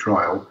cancel the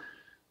trial,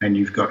 and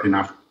you've got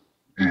enough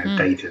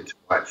data to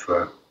write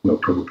for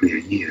probably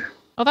a year.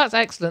 Oh, that's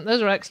excellent.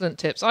 Those are excellent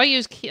tips. I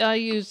use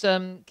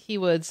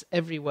keywords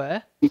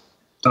everywhere.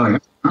 Oh,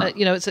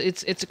 yeah.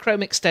 It's a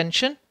Chrome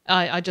extension.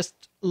 I just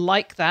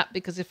like that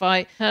because if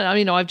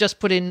I've just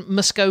put in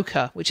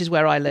Muskoka, which is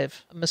where I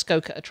live,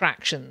 Muskoka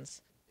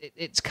attractions.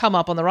 It's come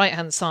up on the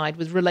right-hand side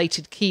with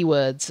related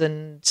keywords,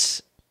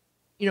 and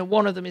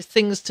one of them is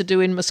things to do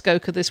in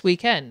Muskoka this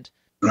weekend.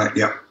 Right,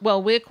 yeah.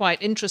 Well, we're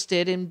quite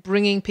interested in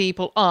bringing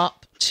people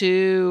up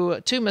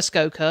to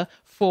Muskoka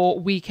for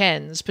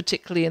weekends,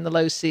 particularly in the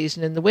low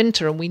season in the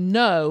winter, and we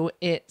know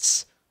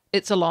it's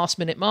a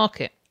last-minute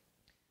market.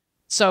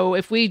 So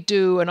if we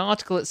do an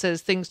article that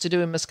says things to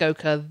do in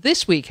Muskoka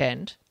this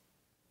weekend,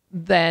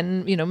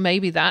 then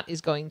maybe that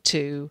is going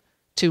to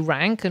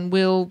rank, and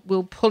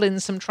we'll pull in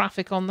some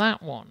traffic on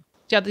that one.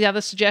 The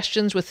other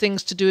suggestions were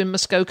things to do in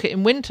Muskoka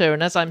in winter,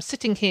 and as I'm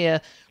sitting here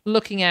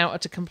looking out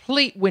at a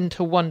complete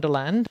winter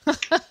wonderland,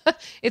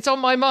 it's on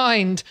my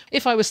mind.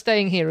 If I was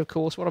staying here, of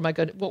course, what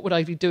would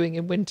I be doing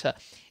in winter?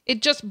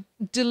 It just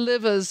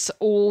delivers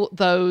all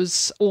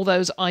those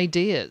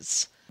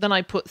ideas. Then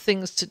I put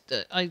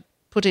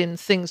in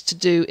things to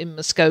do in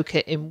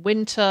Muskoka in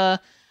winter,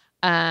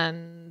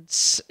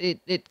 and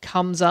it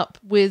comes up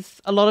with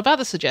a lot of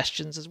other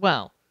suggestions as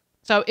well.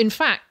 So, in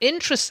fact,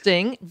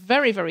 interesting,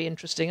 very, very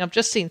interesting. I've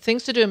just seen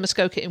things to do in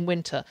Muskoka in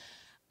winter,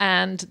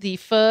 and the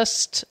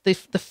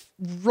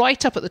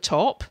right up at the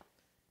top,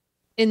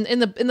 in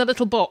the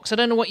little box. I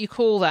don't know what you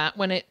call that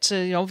when it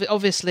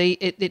obviously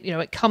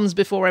it comes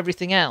before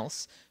everything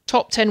else.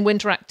 Top 10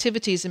 winter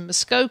activities in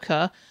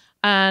Muskoka,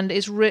 and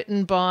it's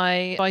written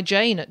by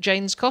Jane at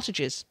Jane's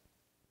Cottages.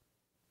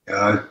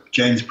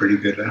 Jane's pretty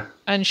good, huh?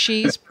 And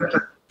she's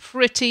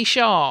pretty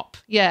sharp.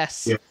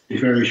 Yes. Yeah,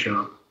 she's very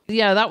sharp.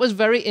 Yeah, that was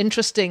very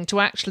interesting to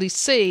actually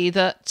see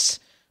that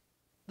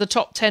the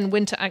top 10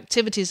 winter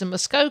activities in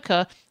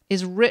Muskoka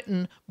is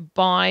written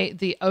by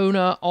the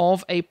owner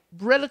of a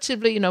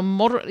relatively,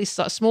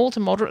 small to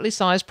moderately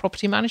sized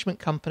property management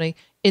company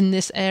in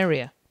this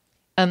area.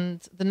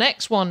 And the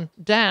next one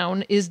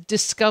down is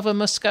Discover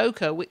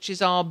Muskoka, which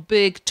is our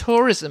big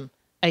tourism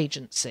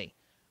agency.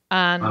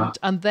 And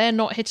they're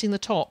not hitting the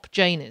top,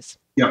 Jane is.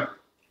 Yeah.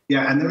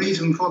 Yeah, and the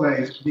reason for that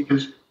is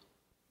because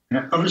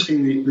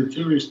obviously the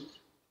tourist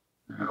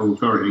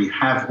authority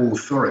have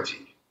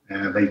authority.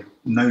 They've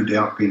no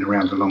doubt been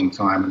around a long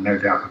time and no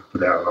doubt have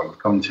put out a lot of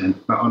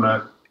content. But on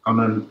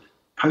a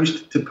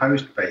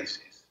post-to-post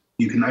basis,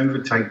 you can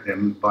overtake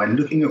them by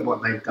looking at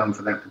what they've done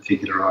for that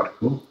particular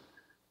article,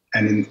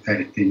 and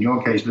in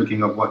your case,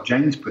 looking at what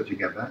Jane's put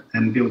together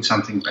and build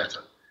something better.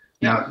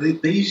 Now,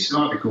 these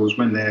articles,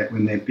 when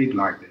they're big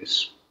like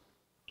this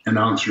and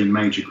answering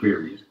major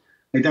queries,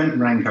 they don't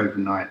rank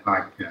overnight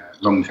like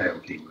long-tail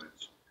keywords.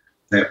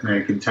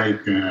 They can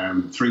take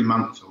 3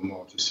 months or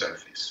more to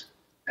surface.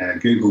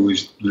 Google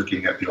is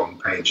looking at the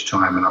on-page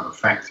time and other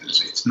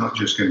factors. It's not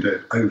just going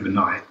to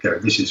overnight go,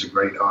 this is a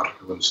great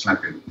article and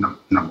slap it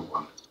number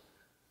one.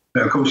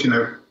 But of course,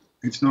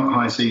 it's not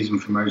high season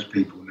for most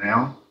people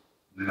now.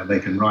 They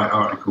can write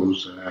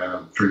articles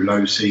through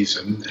low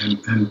season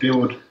and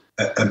build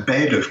a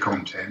bed of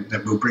content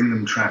that will bring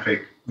them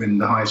traffic when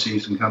the high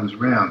season comes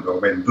around or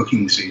when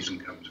booking season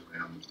comes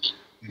around.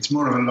 It's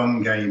more of a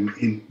long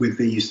game with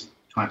these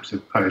types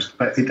of posts,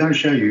 but it does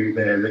show you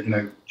there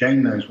that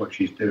Jane knows what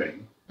she's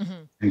doing,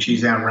 and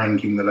she's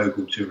outranking the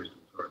local tourist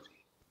authority.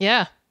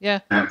 Yeah.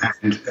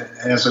 And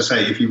as I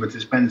say, if you were to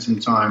spend some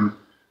time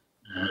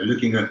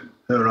looking at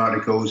her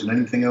articles and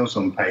anything else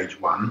on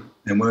page one,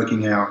 and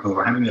working out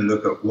or having a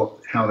look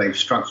at how they've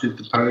structured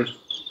the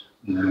posts,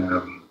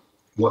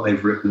 what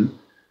they've written,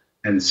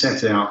 and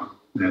set out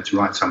to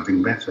write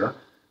something better,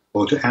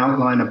 or to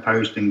outline a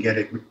post and get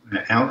it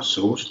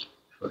outsourced.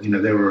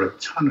 There are a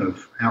ton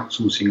of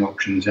outsourcing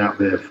options out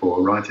there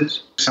for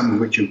writers, some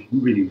of which are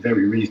really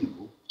very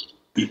reasonable.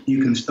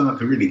 You can start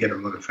to really get a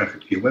lot of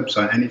traffic to your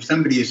website. And if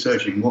somebody is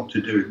searching what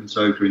to do in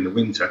Muskoka in the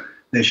winter,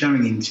 they're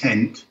showing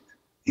intent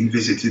in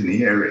visiting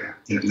the area.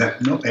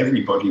 That not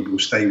everybody will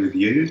stay with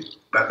you,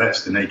 but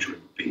that's the nature of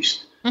the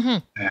beast.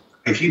 Mm-hmm.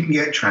 If you can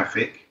get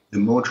traffic, the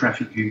more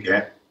traffic you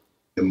get,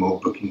 the more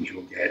bookings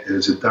you'll get.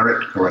 There's a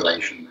direct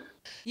correlation there.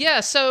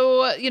 Yeah,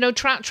 so,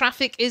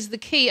 traffic is the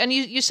key. And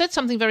you said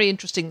something very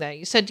interesting there.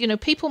 You said,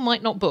 people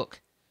might not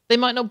book. They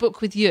might not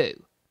book with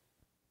you,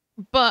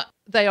 but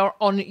they are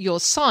on your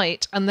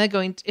site and they're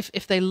going to,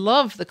 if they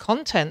love the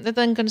content, they're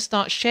then going to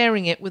start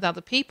sharing it with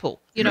other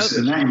people. Yes,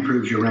 and that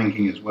improves your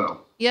ranking as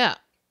well. Yeah.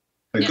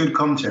 Good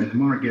content, the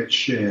more it gets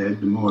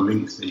shared, the more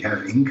links they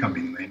have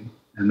incoming then,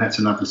 and that's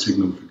another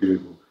signal for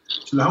Google.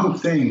 So the whole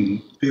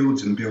thing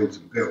builds and builds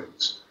and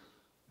builds.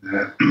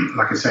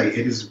 Like I say,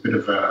 it is a bit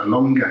of a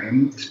long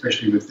game,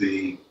 especially with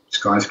the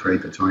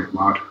skyscraper type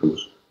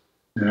articles.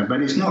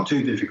 But it's not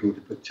too difficult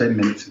to put 10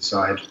 minutes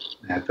aside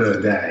per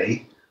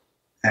day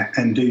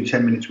and do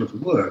 10 minutes worth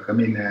of work. I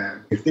mean,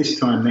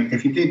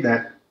 if you did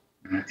that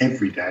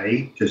every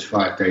day, just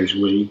 5 days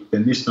a week,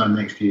 then this time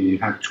next year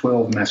you'd have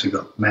 12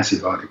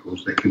 massive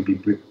articles that could be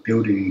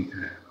building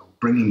or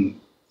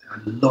bringing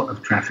a lot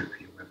of traffic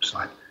to your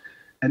website.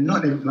 And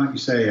not like you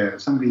say,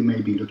 somebody may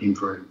be looking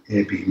for an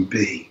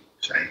Airbnb,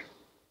 say,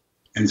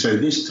 and so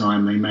this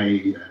time they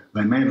may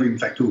have in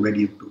fact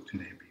already booked an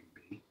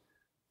Airbnb,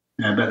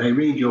 but they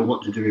read your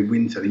what to do in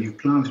winter. You've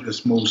planted a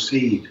small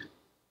seed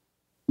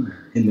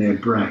in their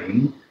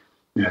brain.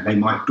 They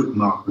might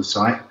bookmark the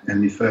site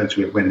and refer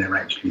to it when they're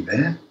actually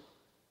there.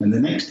 And the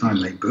next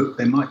time they book,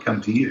 they might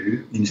come to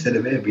you instead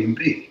of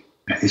Airbnb,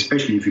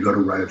 especially if you've got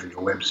a row for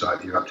your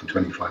website, you're up to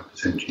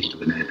 25% cheaper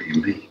than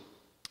Airbnb.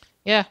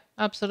 Yeah,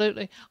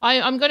 absolutely.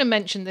 I'm going to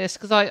mention this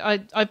because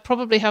I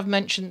probably have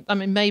mentioned,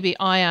 maybe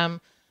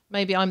I'm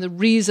the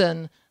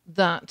reason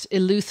that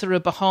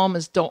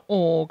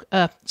eleutherbahamas.org,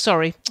 is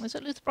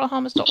it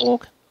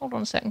eleutherbahamas.org? Hold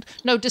on a second.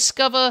 No,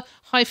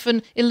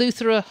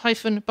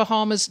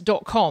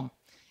 discover-eleuthera-bahamas.com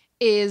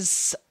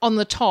is on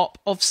the top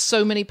of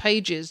so many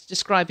pages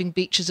describing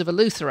beaches of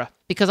Eleuthera,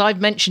 because I've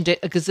mentioned it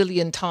a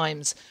gazillion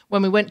times.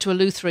 When we went to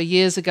Eleuthera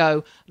years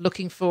ago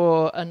looking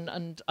for,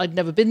 and I'd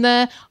never been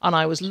there, and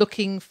I was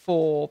looking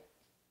for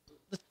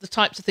the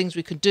types of things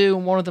we could do,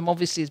 and one of them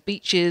obviously is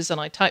beaches, and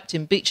I typed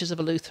in beaches of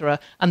Eleuthera,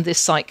 and this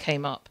site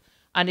came up.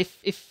 And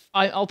if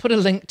I'll put a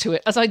link to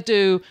it, as I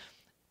do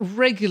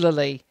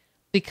regularly,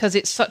 because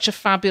it's such a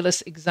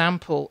fabulous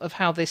example of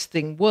how this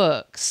thing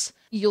works.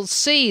 You'll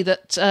see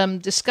that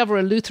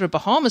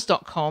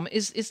discover-eleutherabahamas.com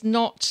is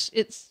not,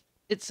 it's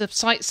a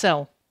site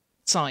sell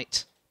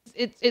site.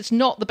 It's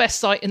not the best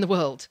site in the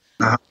world,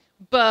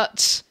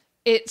 but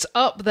it's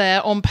up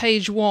there on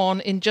page 1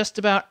 in just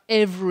about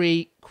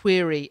every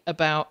query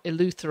about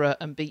Eleuthera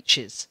and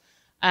beaches.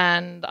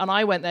 And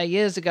I went there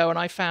years ago and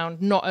I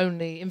found not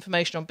only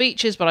information on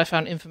beaches, but I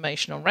found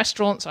information on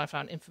restaurants, I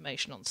found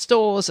information on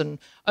stores and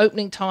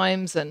opening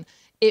times, and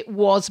it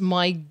was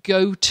my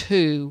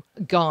go-to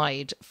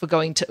guide for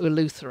going to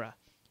Eleuthera.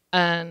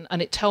 And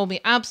it told me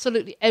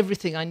absolutely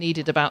everything I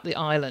needed about the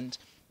island.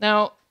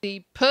 Now,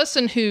 the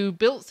person who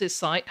built this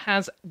site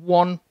has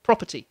one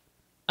property.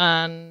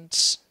 And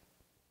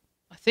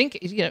I think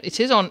it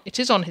is on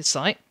his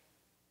site.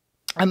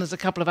 And there's a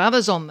couple of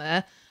others on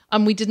there.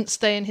 And we didn't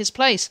stay in his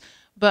place.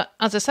 But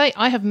as I say,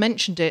 I have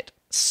mentioned it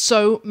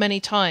so many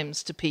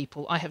times to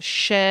people. I have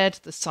shared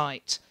the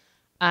site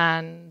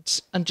and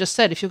just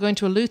said, if you're going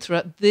to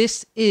Eleuthera,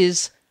 this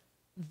is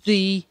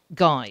the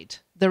guide.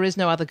 There is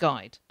no other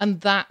guide. And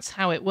that's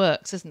how it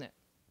works, isn't it?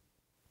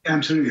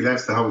 Absolutely.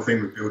 That's the whole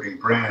thing with building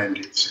brand.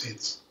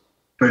 It's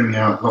putting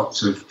out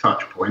lots of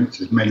touch points,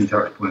 as many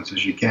touch points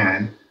as you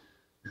can,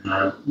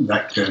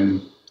 that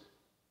can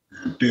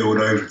build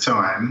over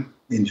time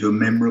into a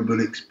memorable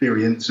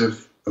experience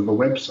of a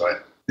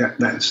website.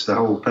 That's the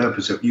whole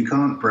purpose of. You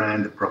can't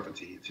brand a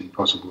property. It's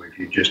impossible if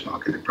you just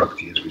market a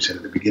property, as we said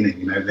at the beginning.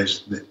 You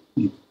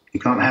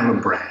can't have a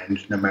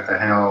brand, no matter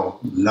how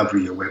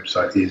lovely your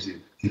website is,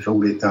 if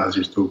all it does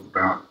is talk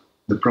about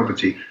the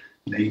property.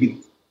 You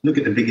can look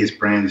at the biggest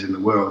brands in the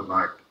world,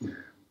 like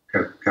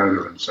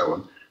Coca-Cola and so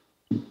on.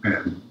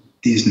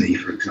 Disney,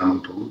 for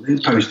example, they're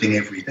posting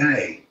every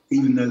day.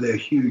 Even though they're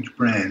huge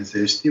brands,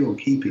 they're still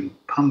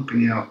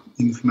pumping out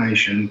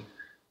information,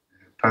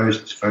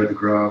 posts,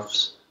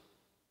 photographs,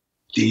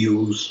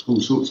 deals, all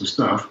sorts of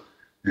stuff,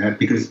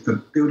 because the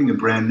building a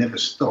brand never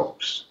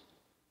stops.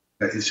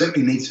 It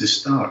certainly needs to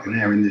start in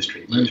our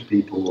industry. Most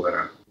people, they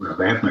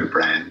have no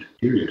brand,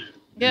 period.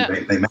 Yeah.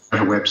 They may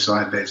have a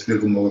website, but it's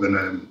little more than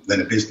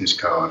a business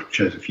card. It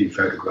shows a few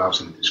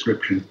photographs and a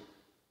description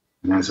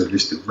and has a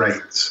list of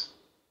rates.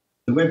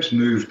 The web's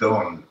moved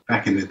on.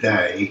 Back in the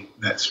day,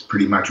 that's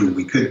pretty much all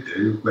we could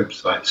do.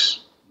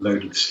 Websites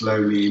loaded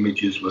slowly.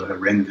 Images were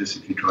horrendous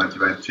if you tried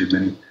to add too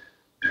many.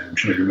 I'm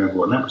sure you remember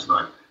what that was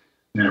like.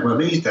 Well,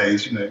 these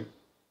days,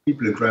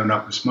 people have grown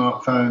up with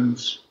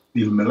smartphones.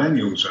 Even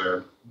millennials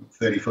are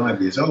 35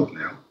 years old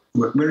now.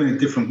 We're in a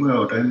different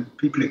world, and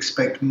people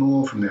expect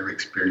more from their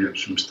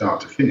experience from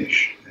start to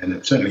finish.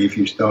 And certainly if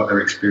you start their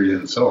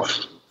experience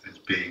off as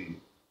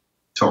being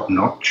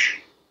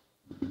top-notch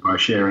by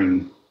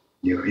sharing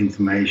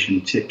information,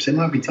 tips. There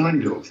might be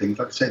tiny little things.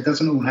 Like I say, it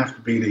doesn't all have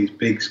to be these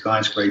big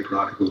skyscraper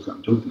articles that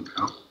I'm talking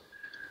about.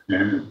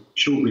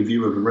 Short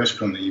review of a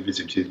restaurant that you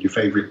visited, your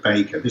favourite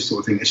baker, this sort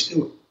of thing is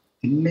still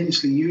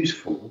immensely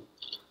useful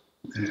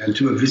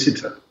to a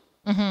visitor.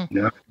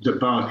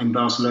 Mm-hmm. In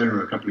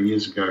Barcelona a couple of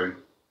years ago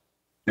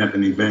at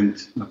an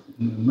event,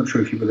 I'm not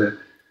sure if you were there,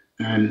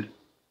 and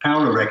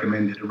Paola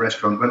recommended a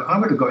restaurant. Well, I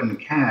would have got in a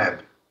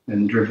cab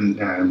and driven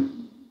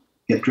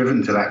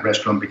to that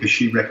restaurant because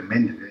she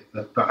recommended it.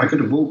 But I could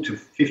have walked to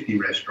 50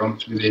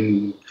 restaurants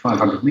within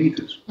 500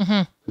 meters.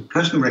 Mm-hmm. The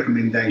personal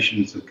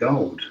recommendations are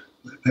gold.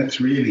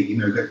 That's really,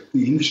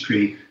 the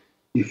industry.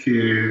 If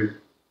you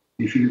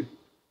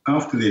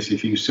after this,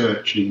 if you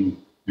search in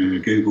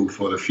Google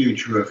for the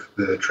future of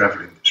the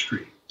travel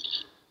industry,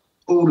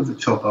 all of the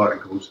top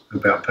articles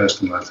about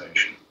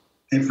personalization,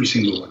 every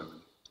single one of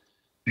them.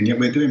 And yet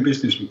we're doing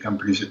business with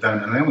companies that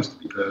don't allow us to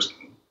be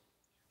personal.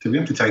 So we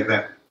have to take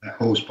that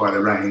horse by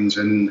the reins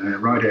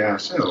and ride it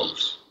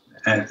ourselves.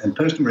 And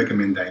personal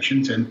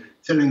recommendations and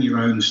telling your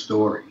own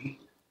story,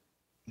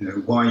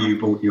 why you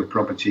bought your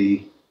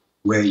property,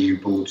 where you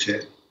bought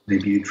it.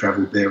 Maybe you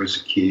travelled there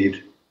as a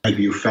kid.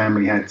 Maybe your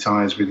family had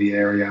ties with the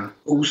area.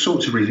 All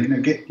sorts of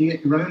reasons. Get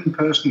your own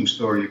personal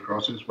story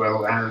across, as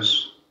well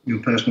as your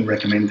personal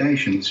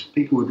recommendations.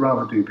 People would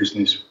rather do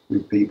business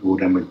with people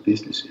than with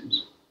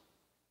businesses.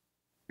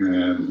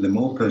 The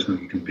more personal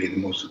you can be, the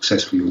more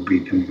successful you'll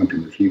be coming up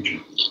in the future.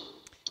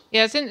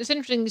 Yeah, it's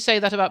interesting you say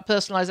that about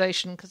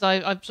personalisation, because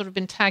I've sort of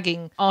been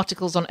tagging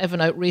articles on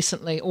Evernote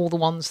recently, all the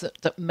ones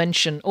that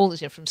mention all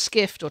this, from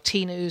Skift or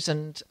T-News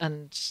and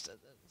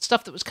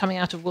stuff that was coming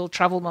out of World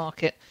Travel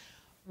Market,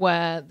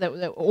 where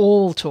they're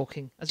all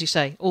talking, as you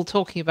say, all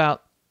talking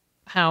about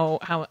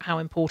how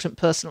important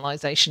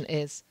personalisation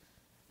is.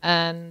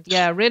 And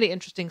yeah, really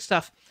interesting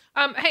stuff.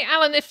 Hey,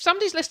 Alan, if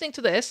somebody's listening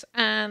to this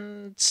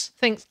and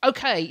thinks,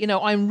 okay,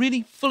 I'm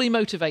really fully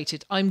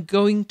motivated, I'm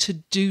going to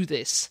do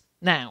this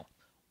now,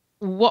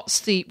 what's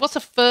the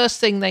first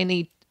thing they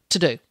need to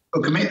do?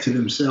 Well, commit to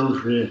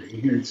themselves, really.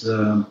 It's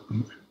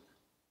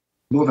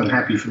more than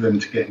happy for them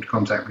to get in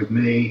contact with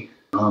me.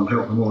 I'll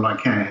help them all I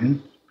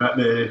can. But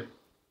the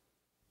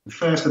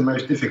first and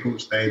most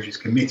difficult stage is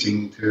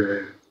committing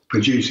to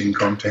producing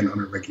content on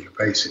a regular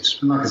basis.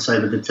 And like I say,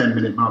 with the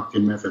 10-minute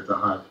marketing method that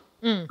I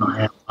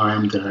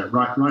outlined,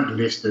 write a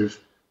list of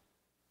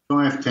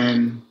 5,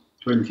 10,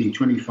 20,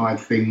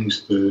 25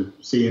 things to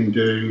see and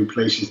do,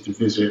 places to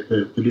visit.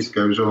 The list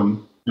goes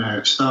on.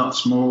 Start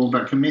small,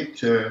 but commit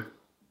to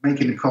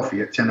making a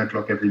coffee at 10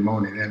 o'clock every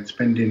morning and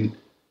spending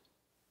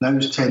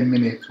those 10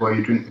 minutes while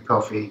you drink the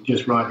coffee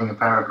just writing a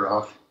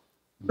paragraph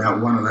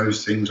about one of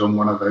those things on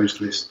one of those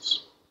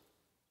lists.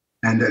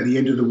 And at the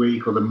end of the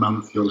week or the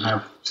month, you'll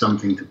have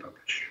something to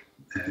publish.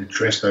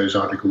 Dress those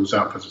articles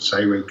up, as I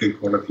say, with good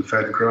quality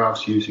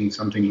photographs using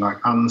something like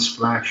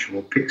Unsplash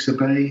or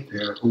Pixabay.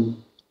 They're all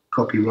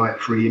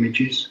copyright-free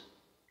images,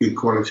 good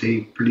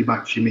quality, pretty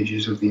much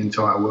images of the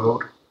entire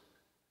world.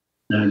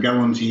 Go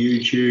onto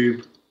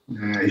YouTube.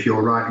 If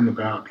you're writing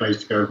about a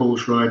place to go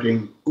horse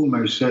riding,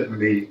 almost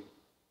certainly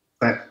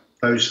that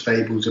those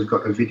stables have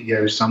got a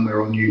video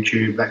somewhere on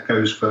YouTube. That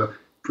goes for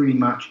pretty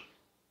much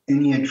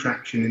any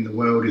attraction in the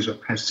world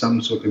has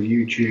some sort of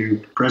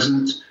YouTube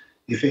presence.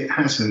 If it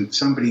hasn't,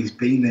 somebody's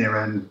been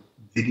there and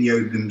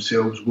videoed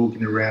themselves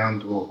walking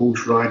around or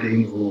horse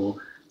riding or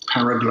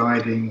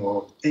paragliding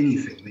or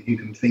anything that you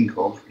can think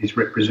of is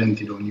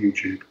represented on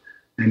YouTube.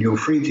 And you're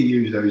free to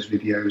use those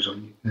videos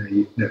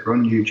that are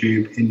on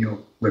YouTube in your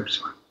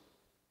website.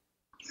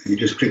 You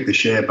just click the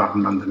share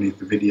button underneath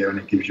the video and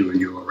it gives you a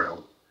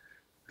URL.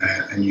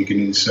 And you can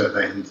insert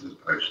that into the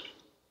post.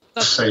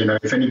 So,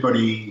 if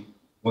anybody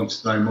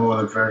wants to know more,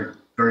 they're very,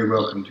 very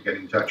welcome to get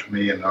in touch with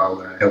me and I'll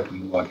help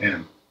them all I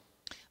can.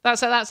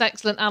 That's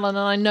excellent, Alan,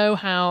 and I know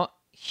how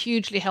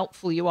hugely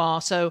helpful you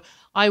are. So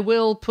I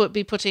will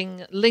be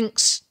putting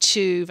links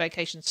to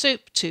Vacation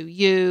Soup, to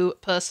you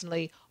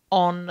personally,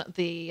 on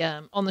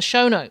the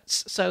show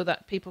notes so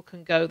that people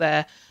can go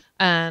there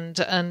and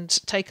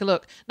take a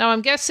look. Now,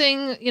 I'm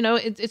guessing,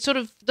 it sort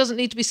of doesn't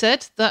need to be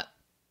said that,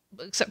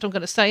 except I'm going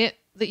to say it,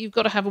 that you've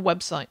got to have a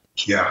website.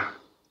 Yeah.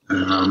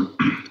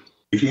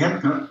 If you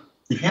haven't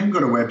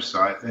got a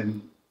website,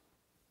 then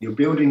you're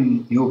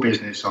building your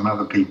business on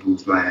other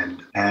people's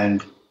land,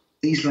 and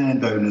these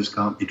landowners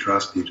can't be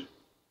trusted.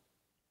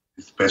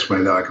 It's the best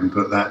way that I can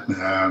put that.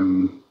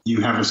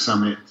 You have a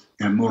summit,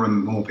 and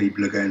more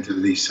people are going to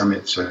these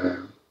summits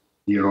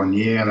year on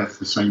year. That's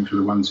the same for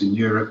the ones in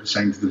Europe, the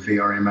same for the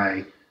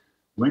VRMA.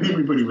 When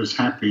everybody was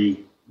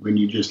happy, when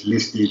you just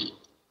listed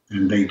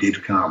and they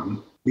did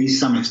come, these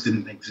summits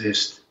didn't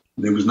exist.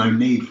 There was no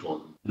need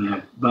for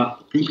them.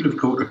 But people have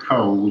caught a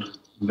cold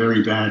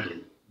very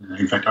badly.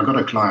 In fact, I've got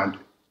a client,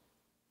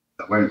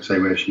 I won't say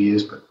where she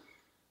is, but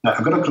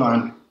I've got a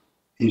client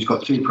who's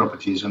got 2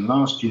 properties, and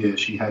last year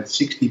she had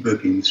 60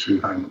 bookings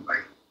through Home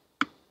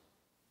Away.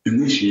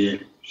 And this year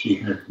she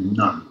had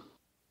none.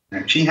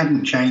 Now, she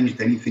hadn't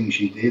changed anything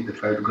she did. The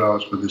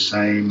photographs were the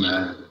same,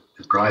 the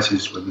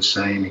prices were the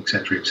same,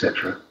 etc.,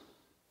 etc.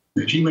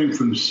 But she went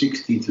from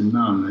 60 to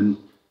none, and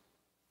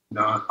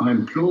I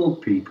implore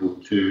people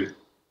to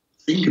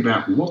think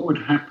about what would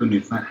happen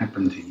if that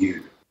happened to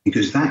you,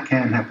 because that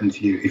can happen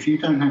to you. If you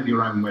don't have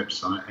your own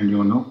website and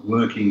you're not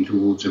working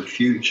towards a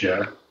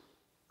future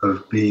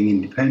of being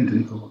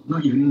independent, or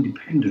not even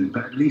independent,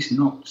 but at least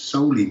not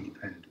solely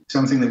dependent,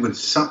 something that would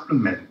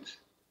supplement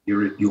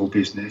your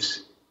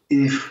business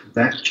if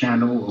that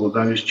channel or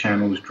those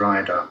channels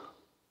dried up,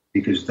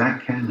 because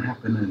that can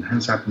happen and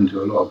has happened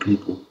to a lot of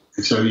people.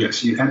 And so,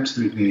 yes, you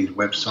absolutely need a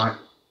website.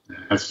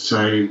 As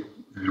I say,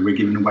 we're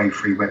giving away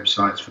free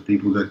websites for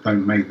people that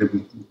don't make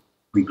them.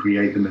 We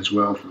create them as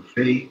well for a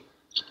fee.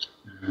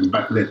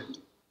 But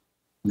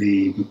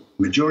the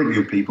majority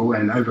of people,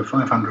 and over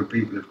 500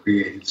 people, have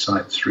created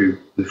sites through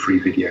the free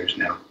videos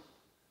now.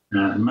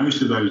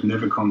 Most of those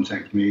never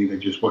contact me. They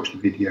just watch the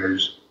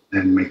videos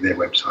and make their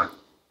website.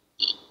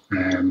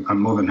 I'm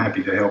more than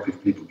happy to help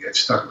if people get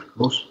stuck, of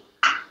course.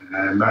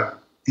 But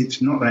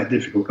it's not that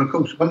difficult. Of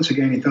course, once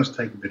again, it does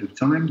take a bit of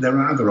time. There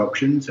are other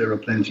options. There are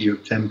plenty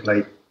of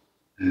template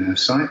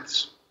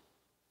sites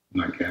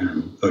like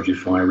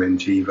Logify,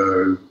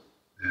 Rentivo,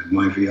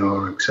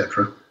 MyVR,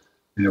 etc.,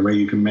 where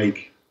you can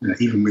make,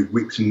 even with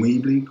Wix and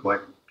Weebly, quite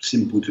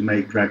simple to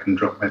make drag and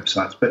drop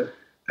websites. But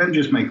don't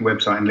just make a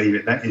website and leave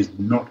it. That is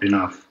not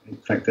enough. In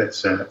fact,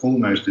 that's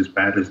almost as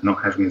bad as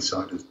not having a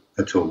site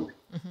at all.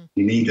 Mm-hmm.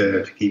 You need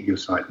to keep your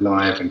site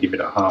live and give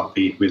it a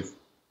heartbeat with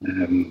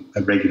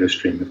a regular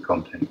stream of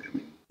content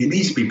coming. It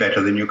needs to be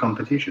better than your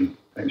competition.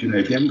 And,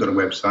 if you haven't got a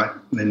website,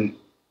 then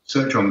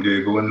search on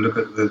Google and look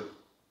at the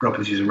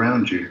properties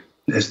around you.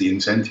 There's the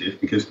incentive,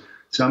 because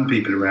some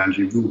people around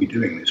you will be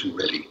doing this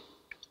already.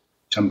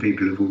 Some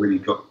people have already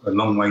got a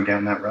long way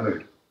down that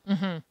road.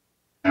 Mm-hmm.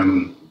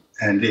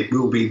 And it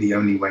will be the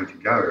only way to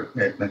go.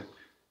 At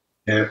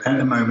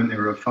the moment,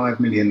 there are 5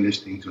 million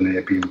listings on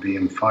Airbnb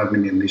and 5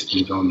 million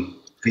listings on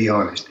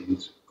VR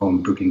listings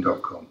on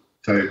Booking.com.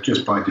 So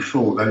just by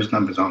default, those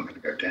numbers aren't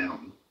going to go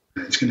down.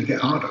 It's going to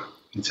get harder.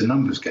 It's a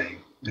numbers game.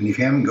 And if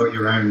you haven't got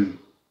your own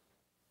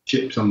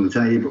chips on the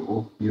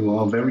table, you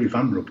are very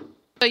vulnerable.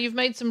 So you've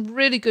made some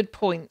really good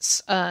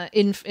points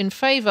in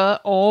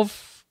favour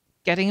of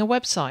getting a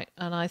website.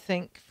 And I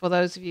think for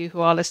those of you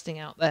who are listening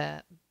out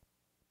there,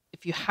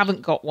 if you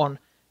haven't got one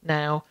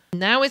now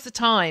is the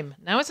time.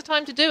 Now is the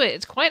time to do it.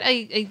 It's quite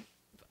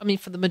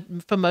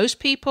for most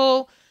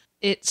people,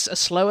 it's a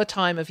slower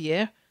time of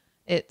year.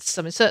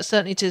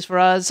 Certainly it is for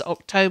us.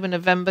 October,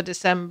 November,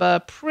 December,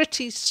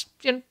 pretty,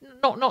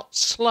 not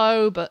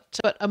slow, but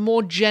a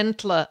more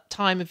gentler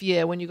time of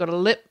year when you've got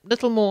a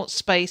little more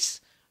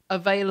space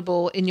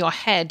available in your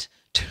head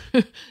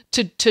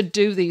to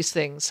do these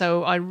things.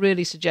 So I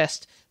really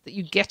suggest that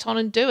you get on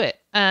and do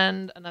it.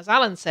 And as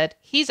Alan said,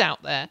 he's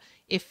out there.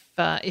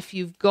 If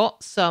you've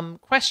got some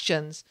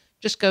questions,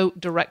 just go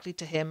directly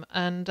to him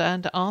and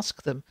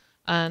ask them.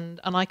 And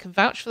I can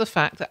vouch for the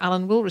fact that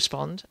Alan will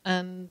respond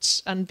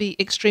and be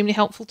extremely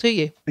helpful to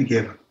you. Thank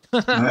you.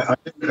 I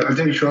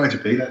do try to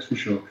be, that's for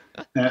sure.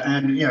 So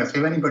if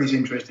anybody's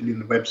interested in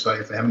the website,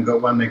 if they haven't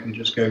got one, they can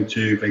just go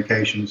to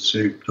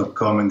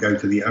vacationsoup.com and go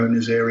to the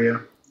owners area.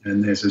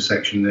 And there's a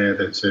section there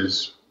that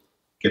says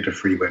get a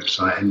free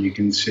website. And you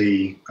can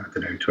see,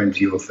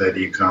 20 or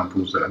 30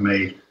 examples that are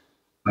made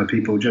by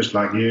people just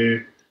like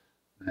you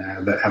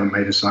that haven't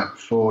made a site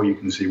before. You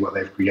can see what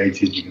they've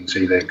created. You can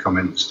see their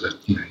comments that,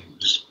 it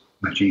was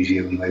much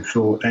easier than they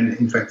thought. And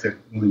in fact,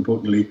 more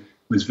importantly,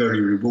 was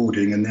very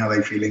rewarding, and now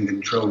they feel in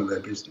control of their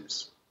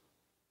business,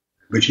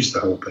 which is the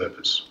whole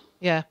purpose.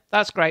 Yeah,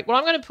 that's great. Well,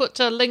 I'm going to put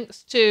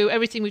links to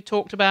everything we've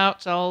talked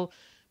about. I'll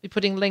be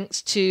putting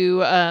links to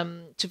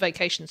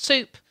Vacation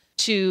Soup,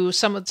 to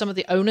some of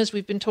the owners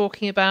we've been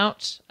talking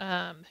about,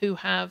 who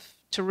have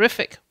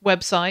terrific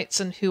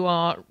websites and who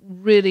are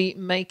really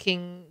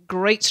making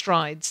great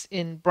strides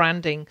in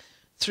branding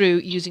through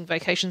using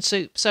Vacation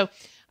Soup. So,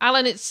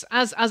 Alan, it's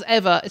as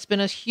ever, it's been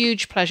a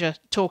huge pleasure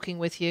talking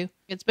with you.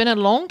 It's been a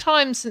long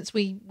time since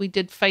we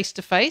did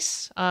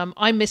face-to-face.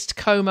 I missed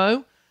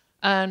Como,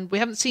 and we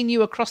haven't seen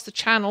you across the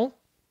channel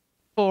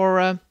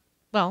for,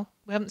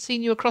 we haven't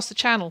seen you across the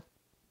channel.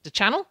 The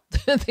channel?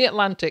 The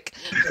Atlantic.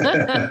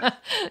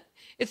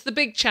 It's the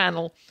big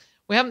channel.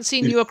 We haven't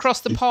seen you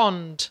across the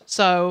pond,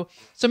 so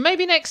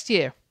maybe next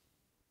year.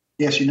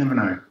 Yes, you never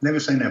know. Never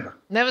say never.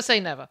 Never say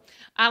never.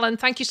 Alan,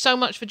 thank you so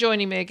much for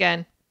joining me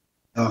again.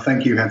 Oh,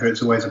 thank you, Heather.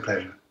 It's always a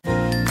pleasure.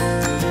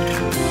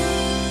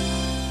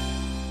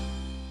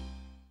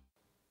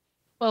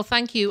 Well,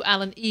 thank you,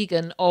 Alan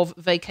Egan of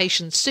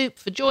Vacation Soup,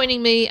 for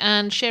joining me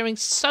and sharing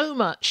so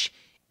much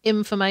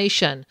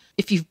information.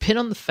 If you've been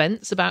on the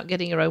fence about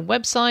getting your own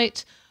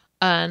website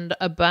and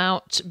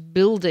about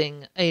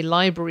building a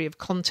library of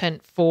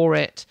content for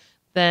it,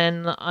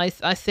 then I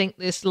think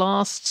this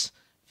last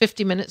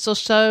 50 minutes or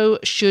so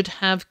should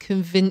have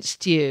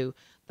convinced you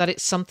that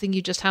it's something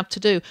you just have to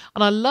do.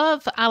 And I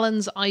love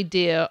Alan's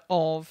idea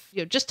of,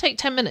 just take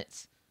 10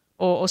 minutes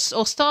or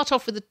start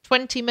off with the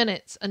 20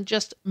 minutes and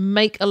just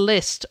make a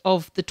list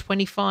of the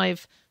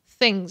 25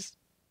 things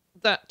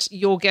that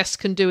your guests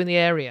can do in the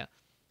area.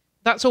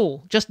 That's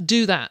all. Just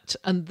do that.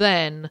 And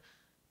then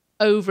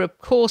over a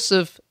course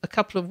of a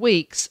couple of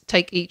weeks,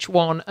 take each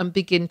one and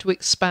begin to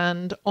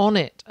expand on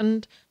it.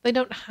 And they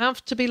don't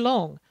have to be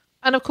long.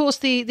 And of course,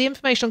 the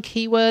information on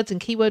keywords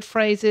and keyword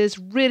phrases,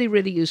 really,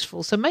 really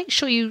useful. So make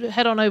sure you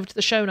head on over to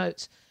the show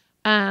notes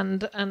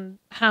and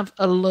have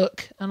a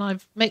look. And I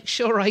make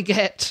sure I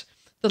get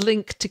the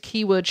link to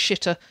Keyword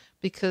Shitter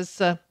because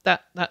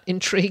that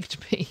intrigued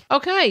me.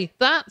 Okay,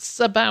 that's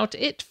about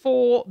it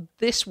for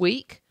this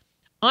week.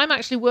 I'm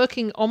actually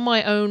working on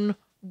my own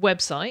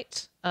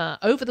website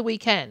over the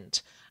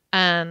weekend.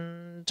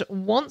 And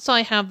once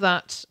I have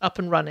that up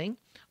and running,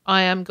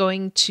 I am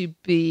going to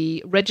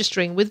be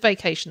registering with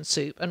Vacation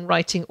Soup and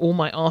writing all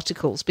my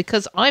articles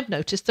because I've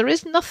noticed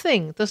there's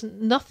nothing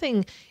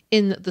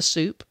in the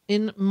soup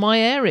in my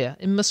area,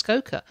 in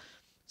Muskoka.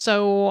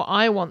 So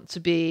I want to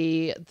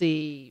be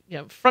the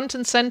front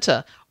and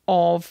center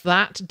of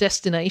that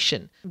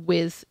destination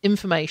with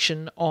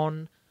information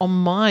on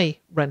my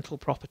rental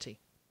property.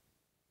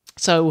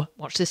 So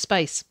watch this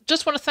space.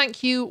 Just want to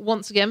thank you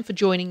once again for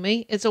joining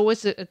me. It's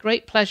always a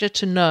great pleasure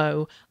to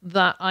know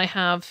that I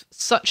have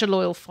such a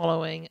loyal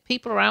following.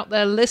 People are out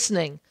there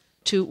listening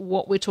to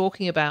what we're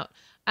talking about.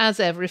 as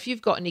ever, if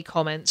you've got any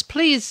comments,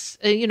 please,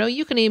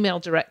 you can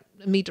email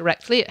me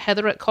directly at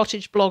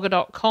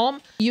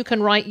heather@cottageblogger.com. You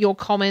can write your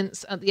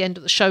comments at the end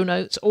of the show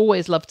notes.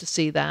 Always love to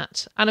see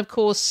that. And of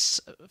course,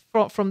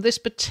 from this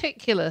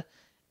particular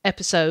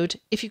episode,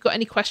 if you've got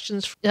any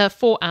questions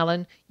for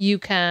Alan, you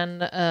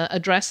can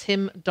address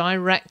him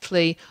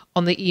directly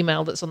on the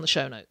email that's on the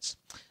show notes.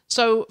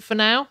 So for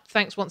now,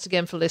 thanks once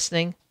again for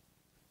listening.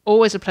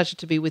 Always a pleasure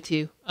to be with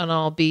you, and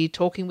I'll be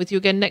talking with you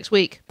again next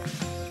week.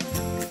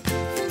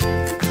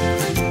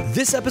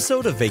 This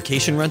episode of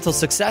Vacation Rental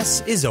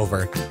Success is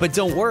over, but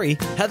don't worry,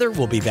 Heather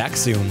will be back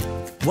soon.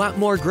 Want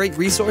more great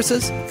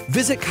resources?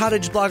 Visit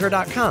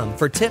cottageblogger.com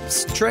for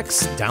tips,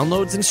 tricks,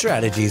 downloads, and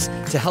strategies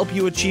to help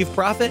you achieve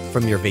profit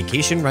from your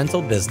vacation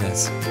rental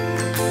business.